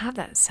still have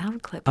that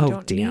sound clip. You Oh,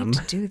 don't damn. need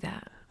to do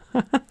that.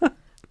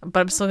 But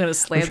I'm still going to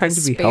slam I'm trying the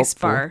to be space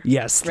helpful. bar.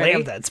 Yes, slam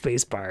Ready? that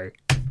space bar.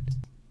 Blah,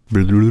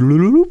 blah, blah,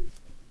 blah,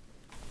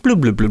 blah,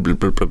 blah, blah, blah,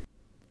 blah, blah.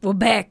 We're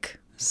back.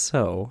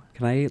 So,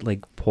 can I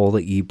like pull the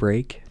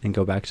e-brake and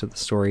go back to the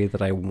story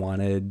that I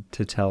wanted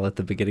to tell at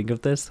the beginning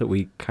of this that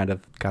we kind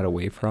of got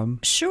away from?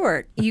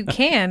 Sure, you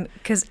can,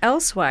 because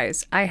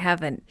elsewise I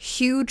have a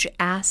huge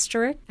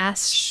asterisk.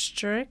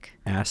 Asterisk?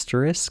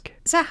 Asterisk?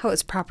 Is that how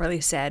it's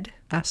properly said?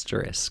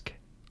 Asterisk.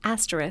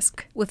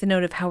 Asterisk, with a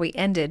note of how we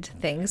ended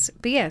things.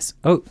 But yes,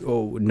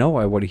 Oh, no,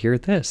 I want to hear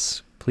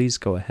this. Please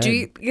go ahead.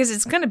 because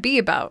it's going to be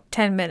about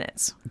 10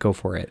 minutes. Go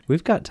for it.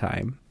 We've got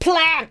time.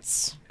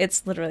 Plants!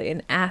 It's literally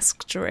an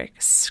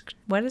asterisk.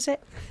 What is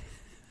it?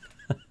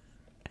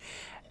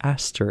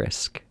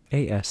 Asterisk.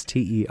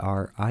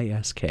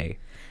 A-S-T-E-R-I-S-K.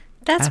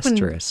 That's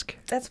Asterisk.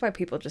 That's why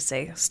people just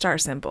say star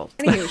symbol.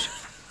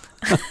 Anywho.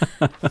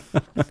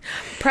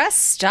 Press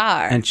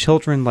star. And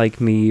children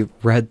like me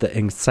read the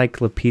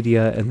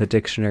encyclopedia and the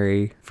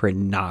dictionary for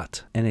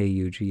not.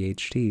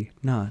 N-A-U-G-H-T.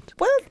 Not.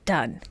 Well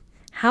done.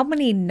 How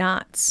many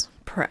knots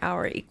per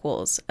hour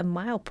equals a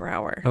mile per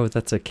hour? Oh,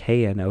 that's a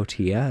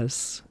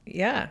K-N-O-T-S.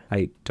 Yeah.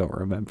 I don't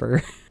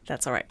remember.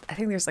 That's all right. I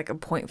think there's like a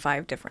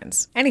 0.5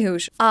 difference.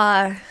 Anywho,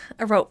 I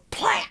wrote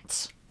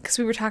plants because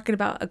we were talking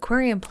about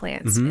aquarium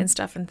plants and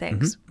stuff and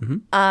things.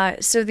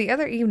 So the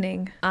other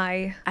evening,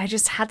 I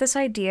just had this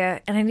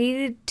idea and I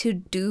needed to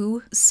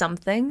do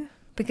something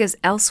because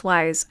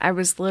elsewise I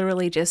was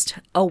literally just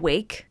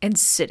awake and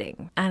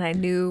sitting, and I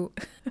knew.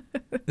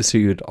 So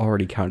you had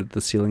already counted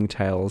the ceiling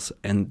tiles,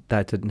 and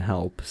that didn't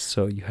help,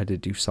 so you had to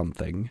do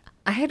something.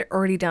 I had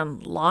already done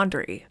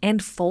laundry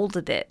and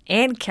folded it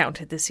and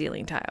counted the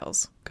ceiling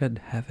tiles. Good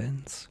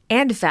heavens.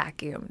 And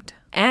vacuumed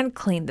and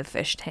cleaned the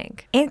fish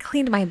tank and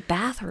cleaned my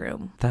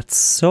bathroom. That's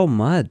so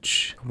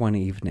much one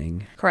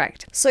evening.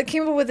 Correct. So I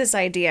came up with this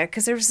idea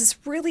because there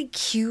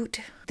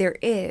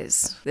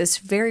is this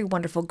very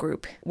wonderful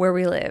group where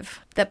we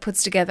live that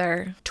puts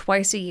together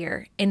twice a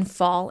year in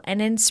fall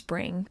and in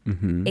spring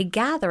a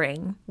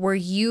gathering where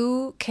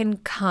you can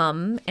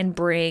come and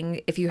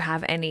bring, if you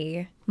have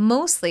any.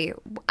 Mostly,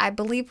 I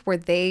believe where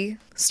they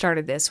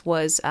started this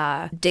was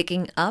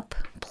digging up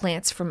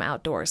plants from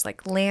outdoors,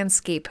 like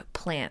landscape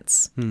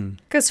plants.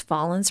 Because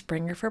fall and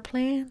spring are for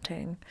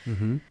planting.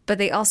 But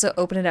they also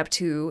open it up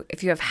to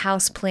if you have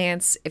house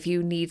plants, if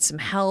you need some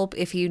help,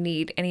 if you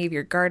need any of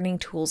your gardening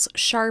tools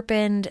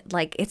sharpened.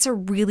 Like, it's a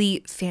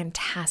really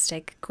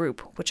fantastic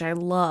group, which I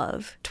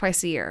love.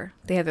 Twice a year,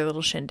 they have their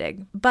little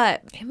shindig.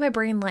 But in my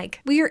brain, like,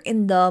 we are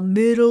in the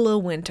middle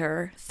of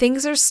winter.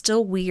 Things are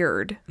still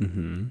weird.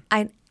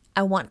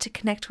 I want to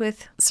connect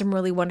with some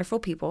really wonderful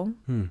people.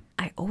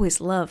 I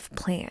always love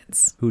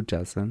plants. Who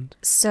doesn't?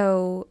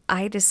 So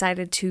I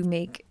decided to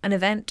make an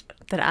event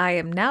that I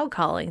am now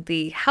calling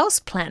the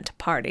Houseplant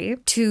Party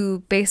to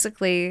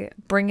basically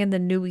bring in the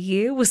new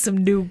year with some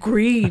new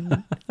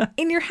green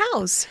in your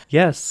house.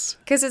 Yes.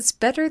 Because it's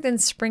better than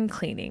spring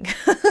cleaning.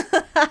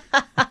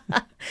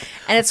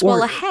 And it's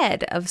well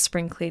ahead of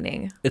spring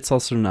cleaning. It's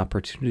also an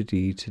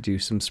opportunity to do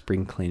some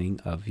spring cleaning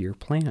of your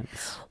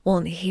plants. Well,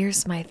 and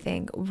here's my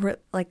thing.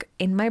 Like,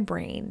 in my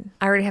brain,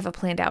 I already have it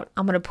planned out.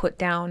 I'm going to put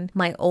down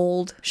my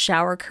old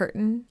shower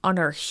curtain on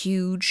our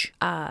huge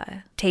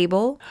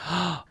table.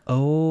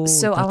 Oh,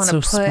 so that's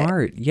so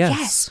smart.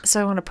 Yes. So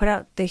I want to put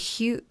out the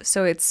huge,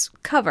 so it's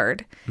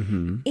covered.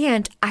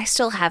 And I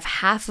still have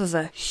half of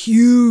a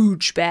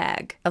huge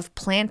bag of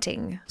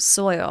planting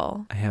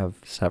soil. I have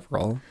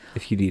several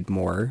if you need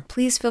more.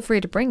 Please feel free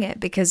to bring it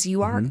because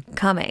you are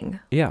coming.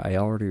 Yeah, I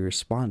already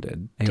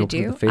responded. I Did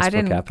opened you? the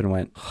Facebook app and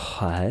went,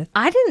 what?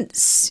 I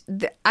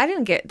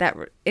didn't get that.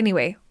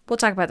 Anyway, we'll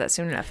talk about that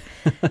soon enough.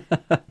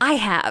 I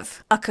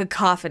have a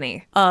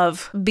cacophony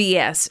of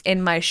BS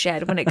in my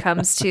shed when it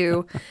comes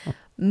to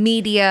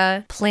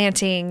media,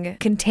 planting,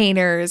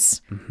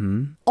 containers,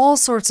 all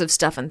sorts of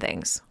stuff and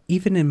things.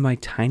 Even in my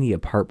tiny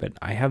apartment,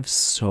 I have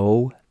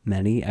so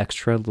many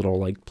extra little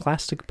like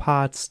plastic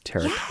pots,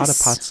 terracotta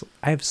pots.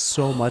 I have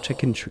so much I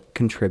can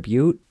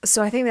contribute.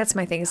 So I think that's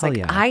my thing. It's Hell like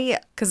yeah.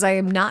 because I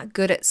am not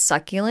good at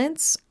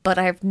succulents, but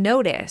I've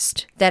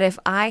noticed that if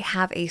I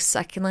have a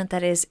succulent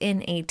that is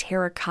in a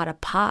terracotta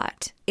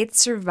pot, it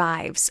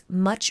survives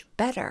much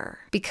better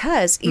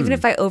because even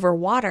if I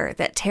overwater,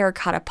 that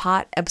terracotta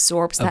pot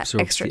absorbs the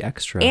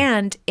extra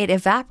and it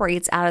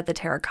evaporates out of the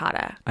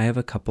terracotta. I have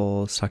a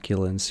couple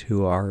succulents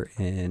who are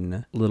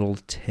in little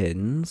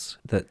tins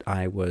that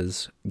I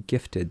was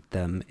gifted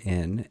them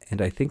in,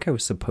 and I think I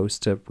was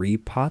supposed to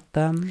repot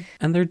them,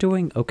 and they're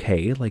doing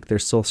okay. Like, they're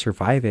still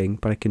surviving,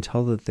 but I can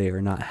tell that they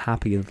are not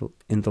happy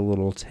in the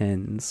little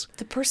tins.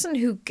 The person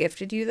who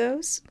gifted you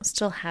those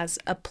still has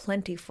a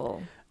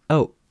plentiful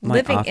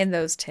living in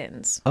those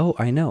tins. Oh,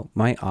 I know.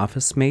 My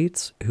office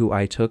mates, who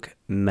I took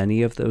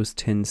many of those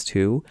tins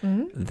to,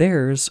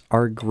 theirs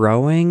are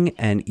growing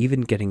and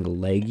even getting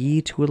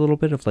leggy to a little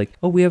bit of like,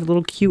 oh, we have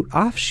little cute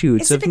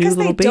offshoots of new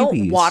little babies. Is it because they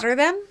don't water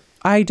them?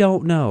 I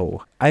don't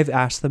know. I've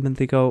asked them and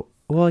they go,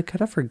 well, I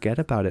kind of forget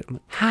about it.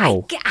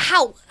 How?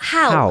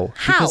 How?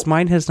 Because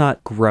mine has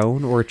not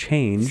grown or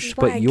changed,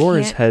 but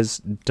yours has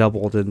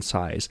doubled in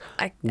size.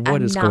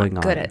 What is going on? I'm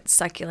not good at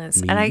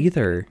succulents. Me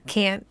either.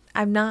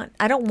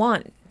 I don't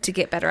want to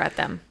get better at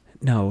them.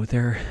 No,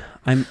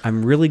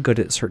 I'm really good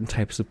at certain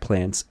types of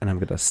plants, and I'm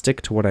going to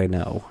stick to what I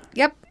know.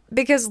 Yep,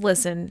 because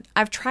listen,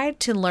 I've tried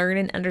to learn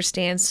and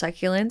understand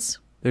succulents.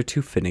 They're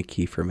too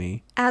finicky for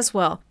me. As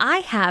well, I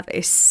have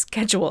a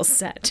schedule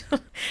set,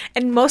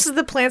 and most of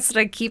the plants that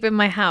I keep in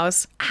my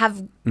house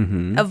have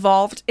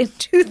evolved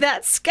into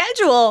that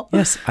schedule.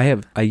 Yes,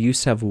 I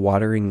used to have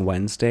watering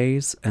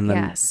Wednesdays, and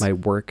then my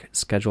work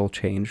schedule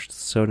changed,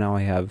 so now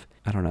I have,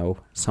 I don't know,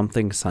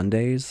 something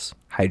Sundays,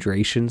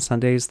 hydration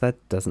Sundays.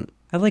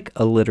 I like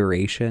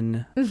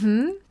alliteration.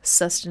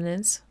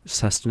 Sustenance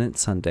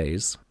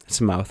Sundays. It's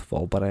a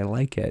mouthful, but I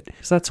like it.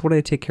 Because that's what I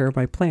take care of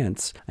my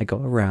plants. I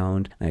go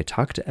around and I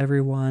talk to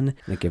everyone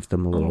and I give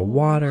them a little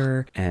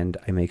water and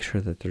I make sure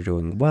that they're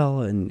doing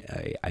well, and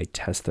I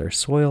test their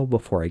soil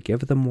before I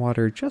give them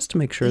water just to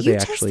make sure they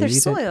actually need it. You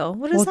test their soil?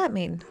 What does that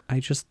mean?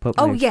 I just put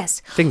my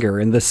finger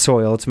in the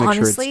soil to make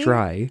sure it's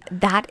dry.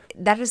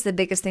 That is the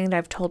biggest thing that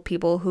I've told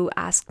people who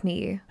ask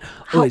me.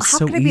 It's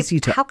so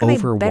easy to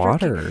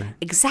overwater.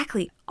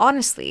 Exactly.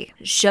 Honestly,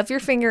 shove your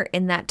finger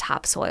in that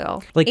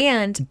topsoil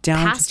and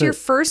down past your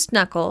first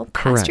knuckle.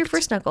 Past your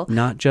first knuckle.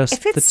 Not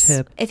just the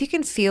tip. If you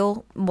can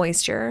feel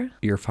moisture,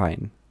 you're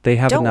fine. They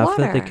have enough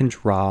that they can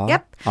draw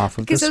off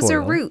of the soil. Because those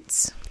are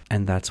roots.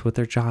 And that's what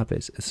their job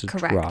is to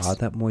Correct. draw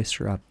that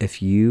moisture up.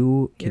 If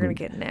you You're can going to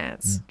get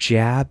gnats.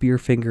 jab your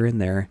finger in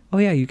there, oh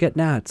yeah, you get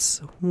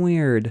gnats.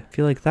 Weird. I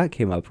feel like that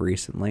came up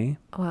recently.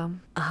 Well,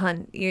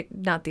 you're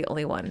not the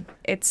only one.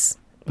 It's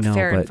No,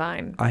 fair and but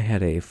fine. I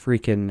had a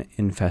freaking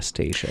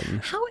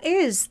infestation. How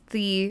is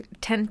the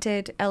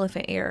tented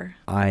elephant ear?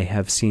 I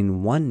have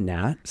seen one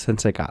gnat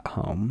since I got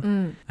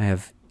home. I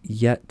have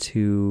yet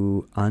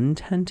to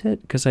untent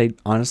it because I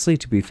honestly,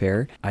 to be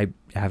fair, I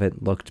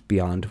haven't looked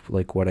beyond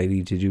like what I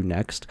need to do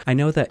next. I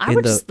know that I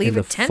would just leave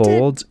it tented.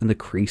 folds and the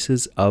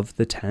creases of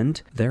the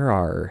tent, there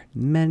are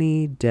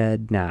many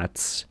dead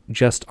gnats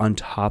just on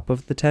top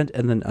of the tent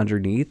and then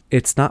underneath.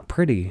 It's not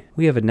pretty.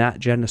 We have a gnat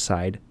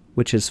genocide,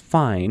 which is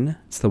fine.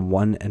 It's the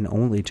one and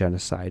only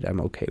genocide I'm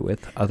okay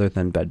with, other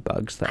than bed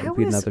bugs. That would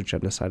be another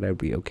genocide I'd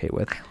be okay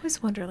with. I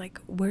always wonder, like,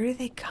 where do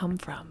they come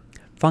from?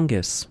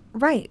 Fungus.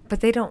 Right,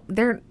 but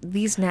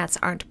these gnats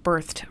aren't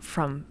birthed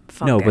from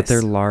fungus. No, but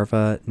their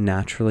larvae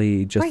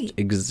naturally just Right.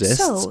 exist,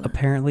 So-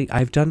 apparently.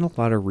 I've done a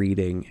lot of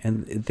reading,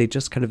 and they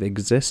just kind of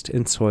exist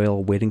in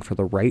soil waiting for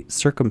the right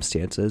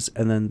circumstances,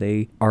 and then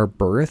they are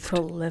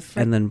birthed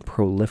and then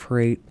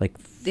proliferate like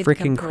They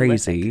become freaking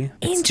crazy.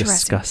 It's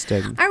Interesting.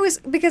 disgusting.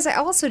 Because I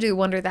also do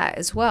wonder that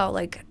as well,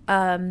 like,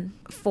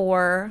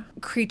 for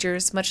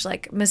creatures much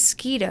like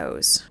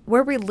mosquitoes,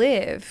 where we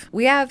live,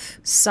 we have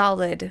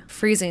solid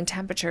freezing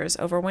temperatures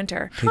over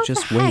winter. They How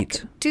just the heck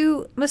wait.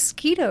 do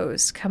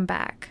mosquitoes come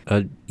back?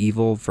 A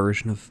evil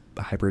version of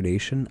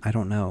hibernation? I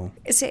don't know.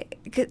 Is it?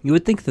 You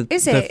would think that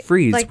Is the it,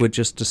 freeze like- would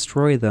just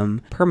destroy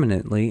them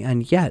permanently,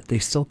 and yet they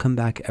still come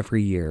back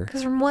every year.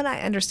 Because from what I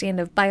understand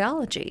of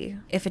biology,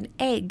 if an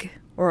egg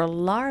or a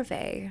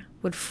larvae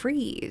would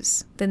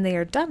freeze, then they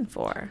are done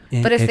for.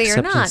 But if they are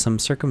Except in not, some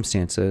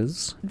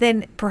circumstances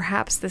then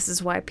perhaps this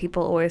is why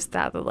people always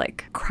thought that,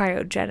 like,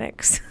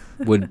 cryogenics,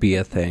 would be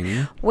a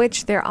thing.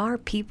 which there are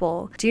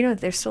people. Do you know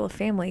that there's still a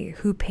family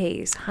who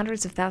pays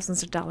hundreds of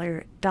thousands of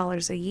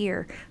dollars a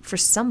year for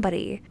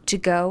somebody to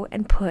go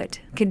and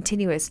put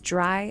continuous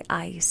dry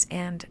ice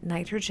and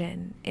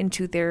nitrogen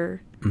into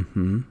their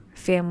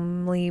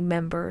family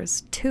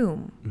member's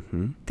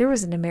tomb? There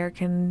was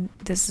an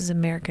This is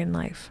American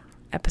Life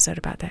episode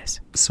about this.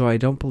 So I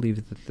don't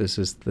believe that this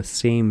is the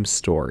same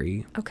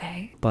story,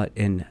 Okay. but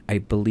I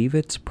believe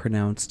it's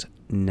pronounced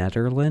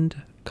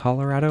Nederland,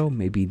 Colorado,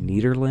 maybe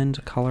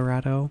Nederland,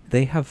 Colorado.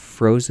 They have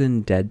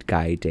frozen dead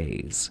guy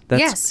days. That's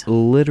Yes.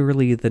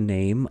 literally the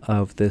name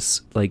of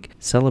this like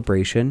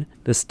celebration.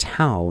 This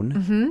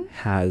town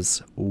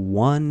has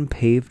one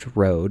paved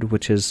road,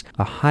 which is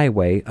a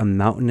highway, a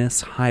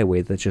mountainous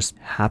highway that just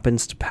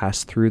happens to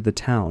pass through the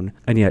town.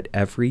 And yet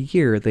every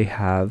year they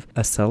have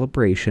a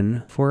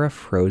celebration for a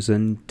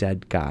frozen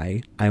dead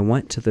guy. I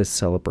went to this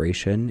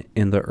celebration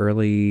in the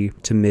early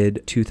to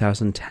mid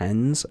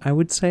 2010s, I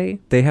would say.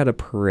 They had a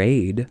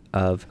parade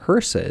of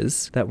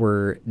hearses that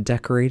were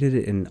decorated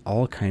in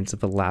all kinds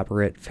of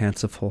elaborate,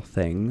 fanciful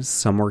things.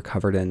 Some were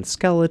covered in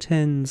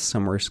skeletons,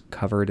 some were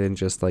covered in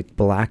just like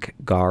black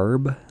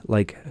garb,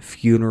 like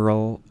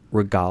funeral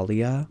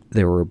regalia.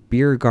 There were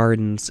beer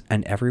gardens,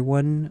 and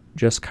everyone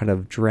just kind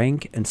of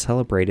drank and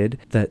celebrated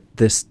that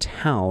this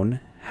town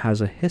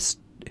has a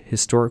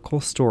historical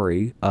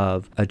story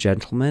of a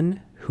gentleman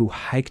who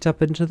hiked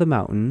up into the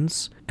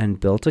mountains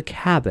and built a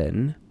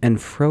cabin and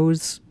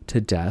froze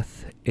to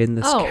death in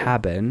this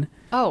cabin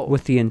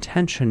with the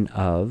intention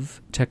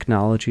of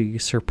technology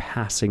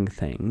surpassing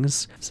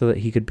things so that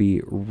he could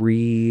be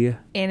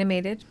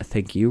reanimated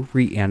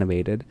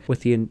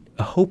with the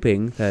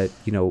hoping that,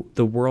 you know,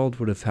 the world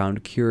would have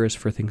found cures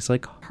for things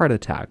like heart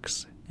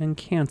attacks and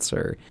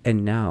cancer.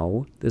 And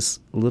now this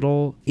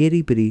little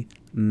itty bitty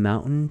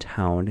mountain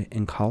town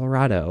in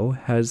Colorado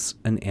has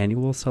an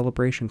annual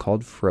celebration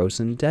called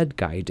Frozen Dead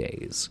Guy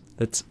Days.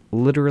 That's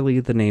literally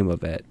the name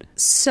of it.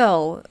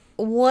 So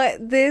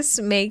what this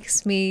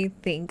makes me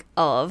think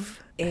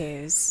of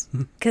is,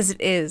 because it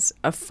is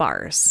a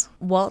farce,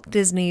 Walt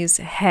Disney's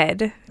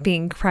head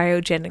being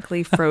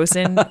cryogenically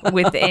frozen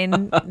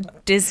within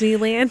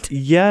Disneyland.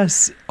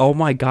 Yes. Oh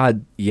my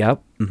God.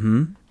 Yep.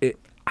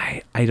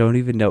 I don't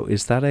even know.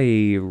 Is that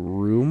a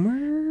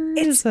rumor?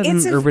 Is that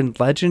an urban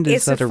legend?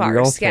 Is that a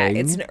real thing? Yeah,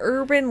 it's an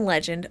urban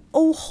legend.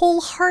 Oh,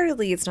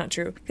 wholeheartedly, it's not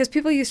true. Because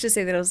people used to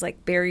say that it was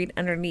like buried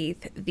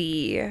underneath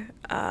the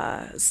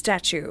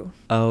statue.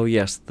 Oh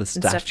yes, the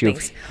statue of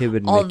him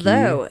and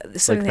Although Mickey.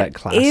 something Like that that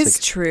classic. is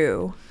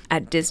true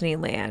at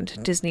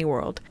Disneyland, Disney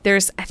World. I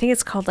think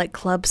it's called like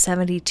Club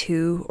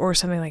 72 or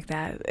something like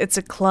that. It's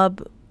a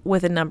club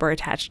with a number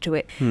attached to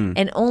it,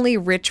 and only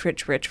rich,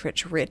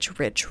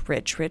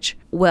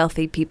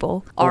 wealthy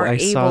people are able. I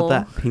saw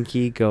that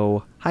Pinky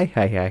go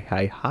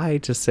hi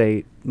to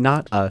say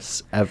not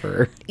us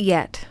ever.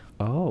 Yet.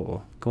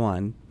 Oh, go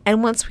on.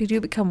 And once we do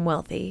become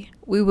wealthy,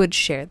 we would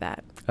share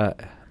that.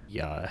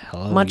 Yeah,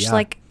 hello. Much yeah.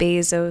 like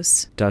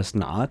Bezos' Does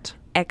not.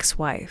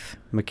 ex-wife.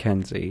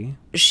 Mackenzie.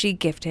 She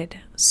gifted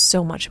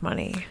so much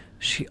money.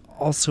 She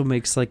also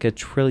makes like $1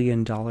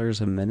 trillion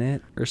a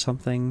minute or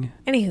something.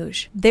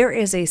 Anywho, there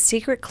is a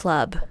secret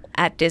club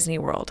at Disney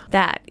World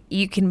that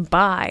you can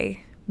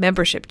buy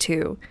membership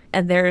to,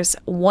 and there's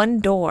one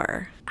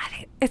door. I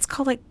think it's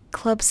called like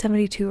Club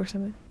 72 or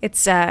something.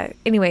 It's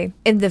anyway,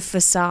 in the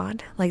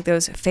facade, like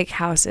those fake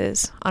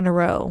houses on a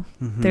row,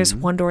 there's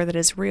one door that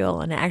is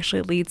real, and it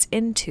actually leads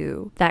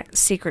into that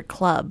secret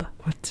club.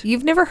 What?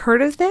 You've never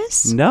heard of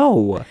this?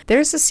 No.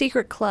 There's a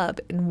secret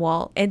club in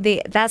Walt, and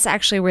that's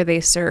actually where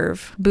they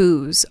serve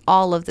booze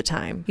all of the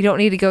time. You don't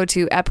need to go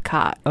to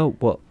Epcot. Oh,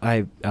 well,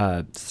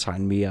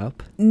 sign me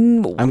up.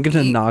 No, I'm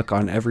going to knock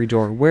on every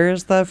door.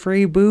 Where's the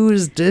free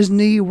booze,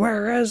 Disney?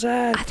 Where is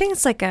it? I think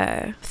it's like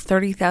a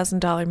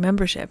 $30,000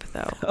 membership,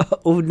 though.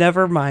 Oh,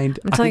 never mind.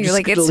 I'm telling you,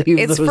 like,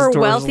 it's for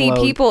wealthy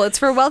people. It's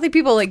for wealthy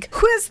people. Like,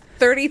 who has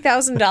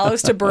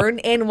 $30,000 to burn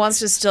and wants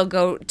to still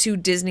go to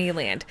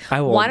Disneyland?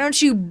 Why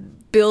don't you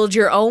build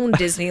your own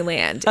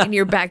Disneyland in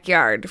your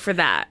backyard for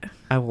that?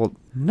 I will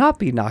not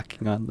be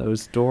knocking on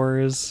those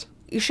doors.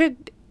 You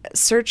should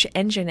search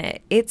engine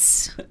it.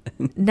 It's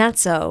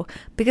nutso,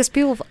 because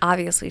people have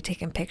obviously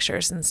taken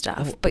pictures and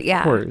stuff. But yeah,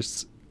 of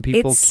course.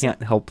 People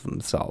can't help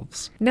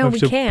themselves. No, we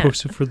can't.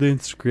 Post it for the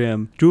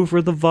Instagram. Do it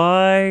for the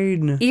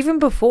Vine. Even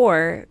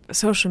before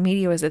social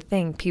media was a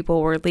thing, people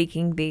were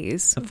leaking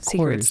these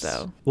secrets,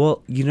 though.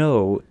 Well, you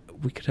know,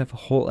 we could have a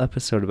whole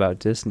episode about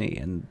Disney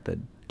and the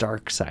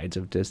dark sides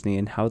of Disney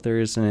and how there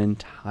is an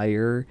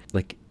entire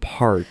like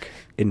park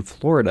in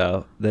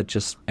Florida that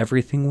just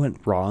everything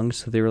went wrong.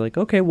 So they were like,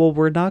 okay, well,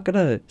 we're not going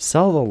to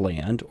sell the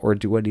land or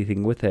do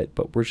anything with it,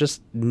 but we're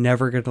just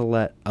never going to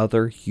let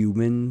other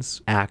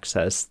humans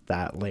access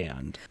that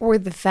land. Or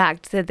the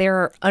fact that there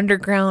are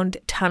underground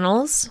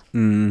tunnels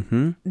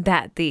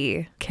that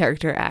the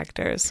character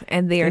actors,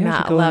 and they are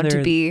not allowed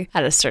to be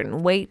at a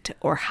certain weight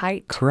or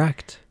height.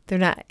 Correct. They're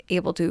not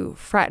able to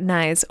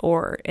fraternize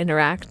or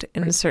interact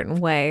in a certain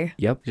way.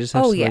 Yep. You just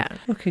have to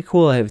like, okay,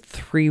 cool. I have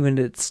 3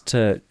 minutes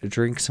to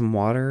drink some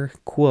water.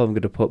 Cool. I'm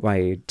going to put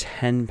my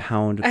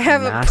 10-pound mask back on. I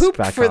haven't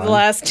pooped for the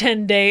last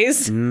 10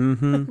 days,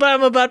 but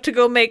I'm about to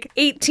go make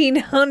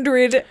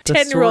 1,800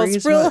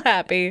 10-year-olds real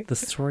happy. The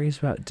stories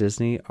about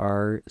Disney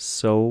are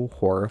so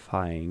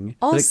horrifying.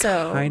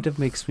 Also, it kind of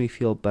makes me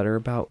feel better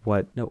about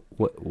what? No,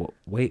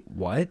 wait,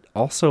 what?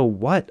 Also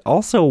what?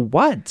 Also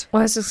what? Well,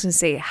 I was just going to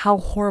say how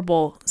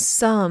horrible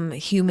some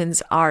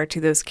humans are to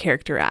those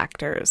character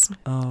actors.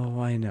 Oh,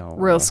 I know.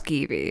 Real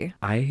skeevy.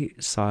 I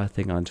saw a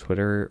thing on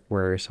Twitter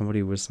where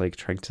somebody was like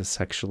trying to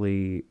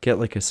sexually get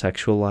like a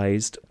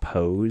sexualized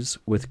pose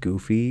with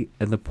Goofy,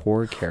 and the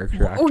poor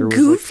character actor was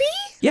Goofy?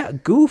 Like, yeah,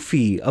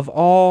 Goofy of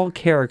all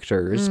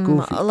characters.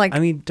 Goofy. Like, I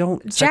mean,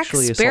 don't Jack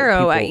sexually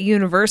Sparrow assault at people.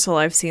 Universal,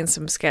 I've seen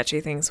some sketchy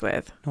things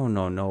with.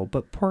 No,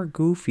 but poor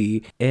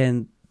Goofy.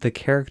 And the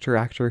character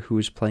actor who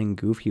was playing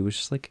Goofy was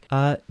just like,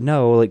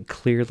 no, like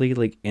clearly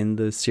like in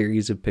the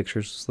series of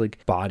pictures was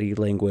like body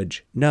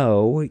language.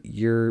 No,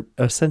 you're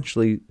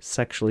essentially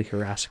sexually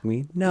harassing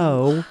me.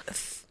 No.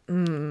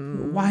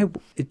 Why?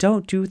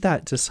 Don't do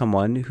that to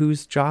someone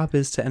whose job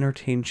is to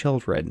entertain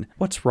children.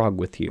 What's wrong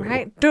with you?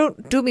 Right?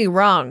 Don't do me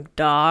wrong,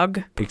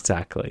 dog.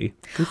 Exactly.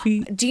 Goofy.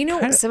 Do you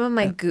know some of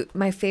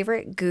my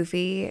favorite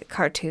Goofy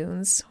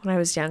cartoons when I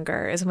was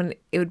younger is when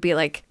it would be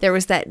like there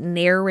was that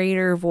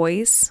narrator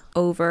voice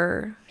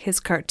over his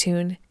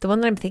cartoon. The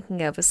one that I'm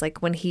thinking of is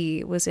like when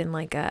he was in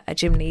like a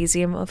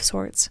gymnasium of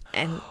sorts,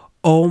 and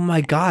oh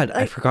my God,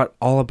 I forgot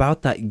all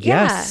about that.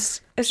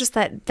 Yes. Yeah. It's just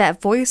that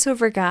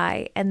voiceover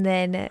guy, and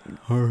then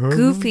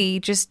Goofy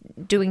just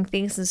doing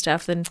things and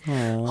stuff. Then,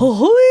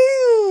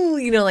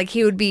 you know, like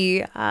he would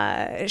be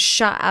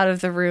shot out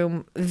of the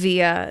room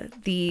via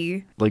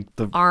the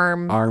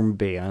arm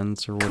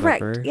bands or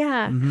whatever. Correct.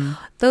 Yeah,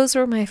 those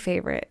were my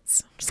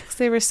favorites just because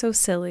they were so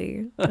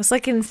silly. It was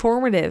like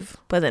informative,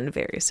 but then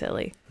very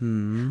silly.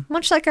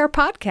 Much like our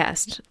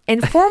podcast,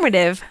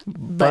 informative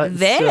but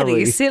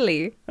very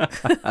silly.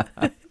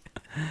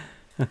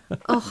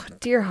 Oh,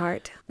 dear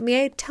heart.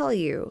 May I tell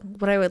you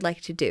what I would like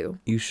to do?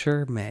 You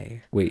sure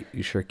may. Wait,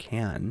 you sure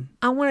can.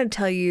 I want to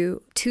tell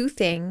you 2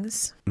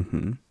 things,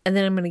 and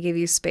then I'm going to give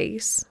you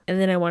space,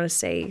 and then I want to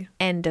say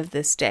end of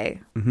this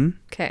day.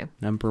 Okay.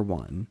 Number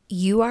 1.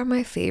 You are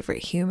my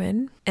favorite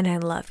human, and I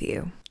love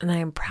you, and I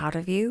am proud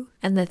of you,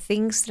 and the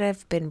things that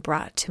have been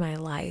brought to my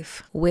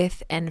life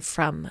with and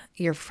from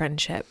your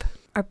friendship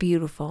are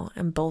beautiful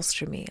and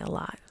bolster me a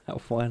lot. I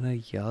want to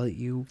yell at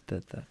you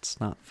that's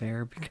not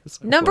fair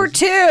because Number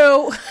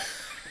 2.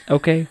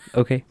 Okay.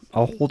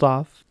 I'll hold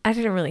off. I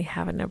didn't really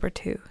have a number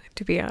 2,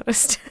 to be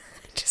honest.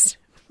 I just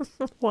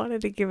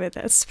wanted to give it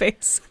that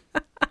space.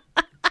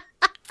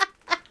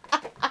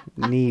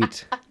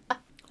 Neat.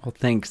 Well,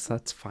 thanks.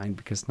 That's fine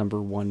because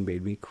number 1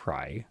 made me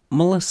cry.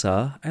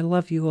 Melissa, I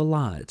love you a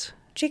lot.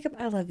 Jacob,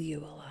 I love you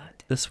a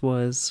lot. This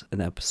was an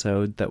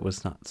episode that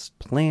was not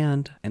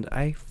planned, and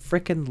I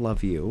frickin'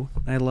 love you.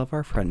 I love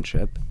our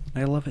friendship.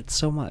 I love it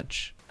so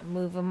much. I'm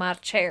moving my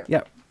chair.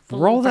 Yeah,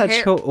 roll that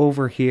show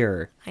over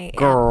here,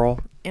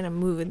 girl. And I'm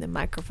moving the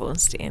microphone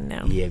stand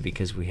now. Yeah,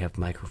 because we have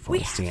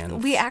microphone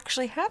stands. We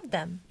actually have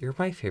them. You're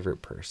my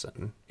favorite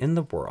person in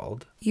the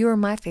world. You are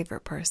my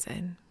favorite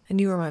person, and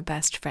you are my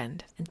best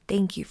friend. And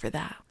thank you for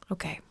that.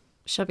 Okay,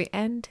 shall we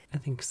end? I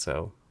think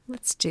so.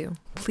 let's do.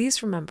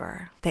 Please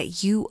remember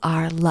that you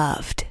are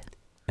loved.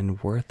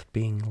 And worth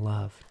being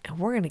loved. And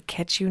we're going to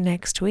catch you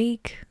next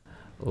week.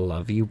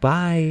 Love you,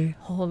 bye.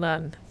 Hold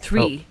on.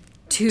 3,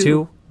 2,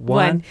 2,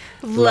 1.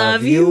 1.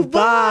 Love you,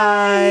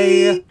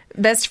 bye.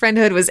 Best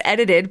Friendhood was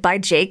edited by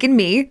Jake and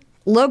me.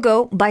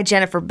 Logo by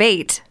Jennifer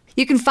Bate.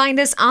 You can find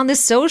us on the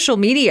social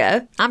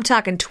media. I'm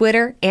talking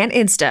Twitter and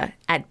Insta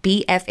at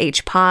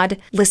BFH Pod.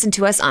 Listen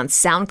to us on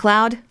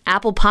SoundCloud,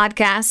 Apple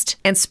Podcast,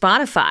 and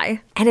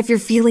Spotify. And if you're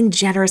feeling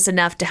generous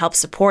enough to help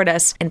support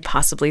us and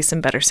possibly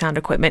some better sound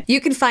equipment, you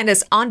can find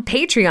us on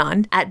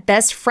Patreon at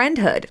Best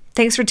Friendhood.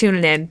 Thanks for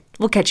tuning in.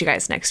 We'll catch you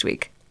guys next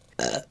week.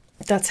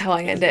 That's how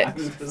I end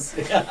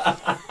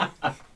it.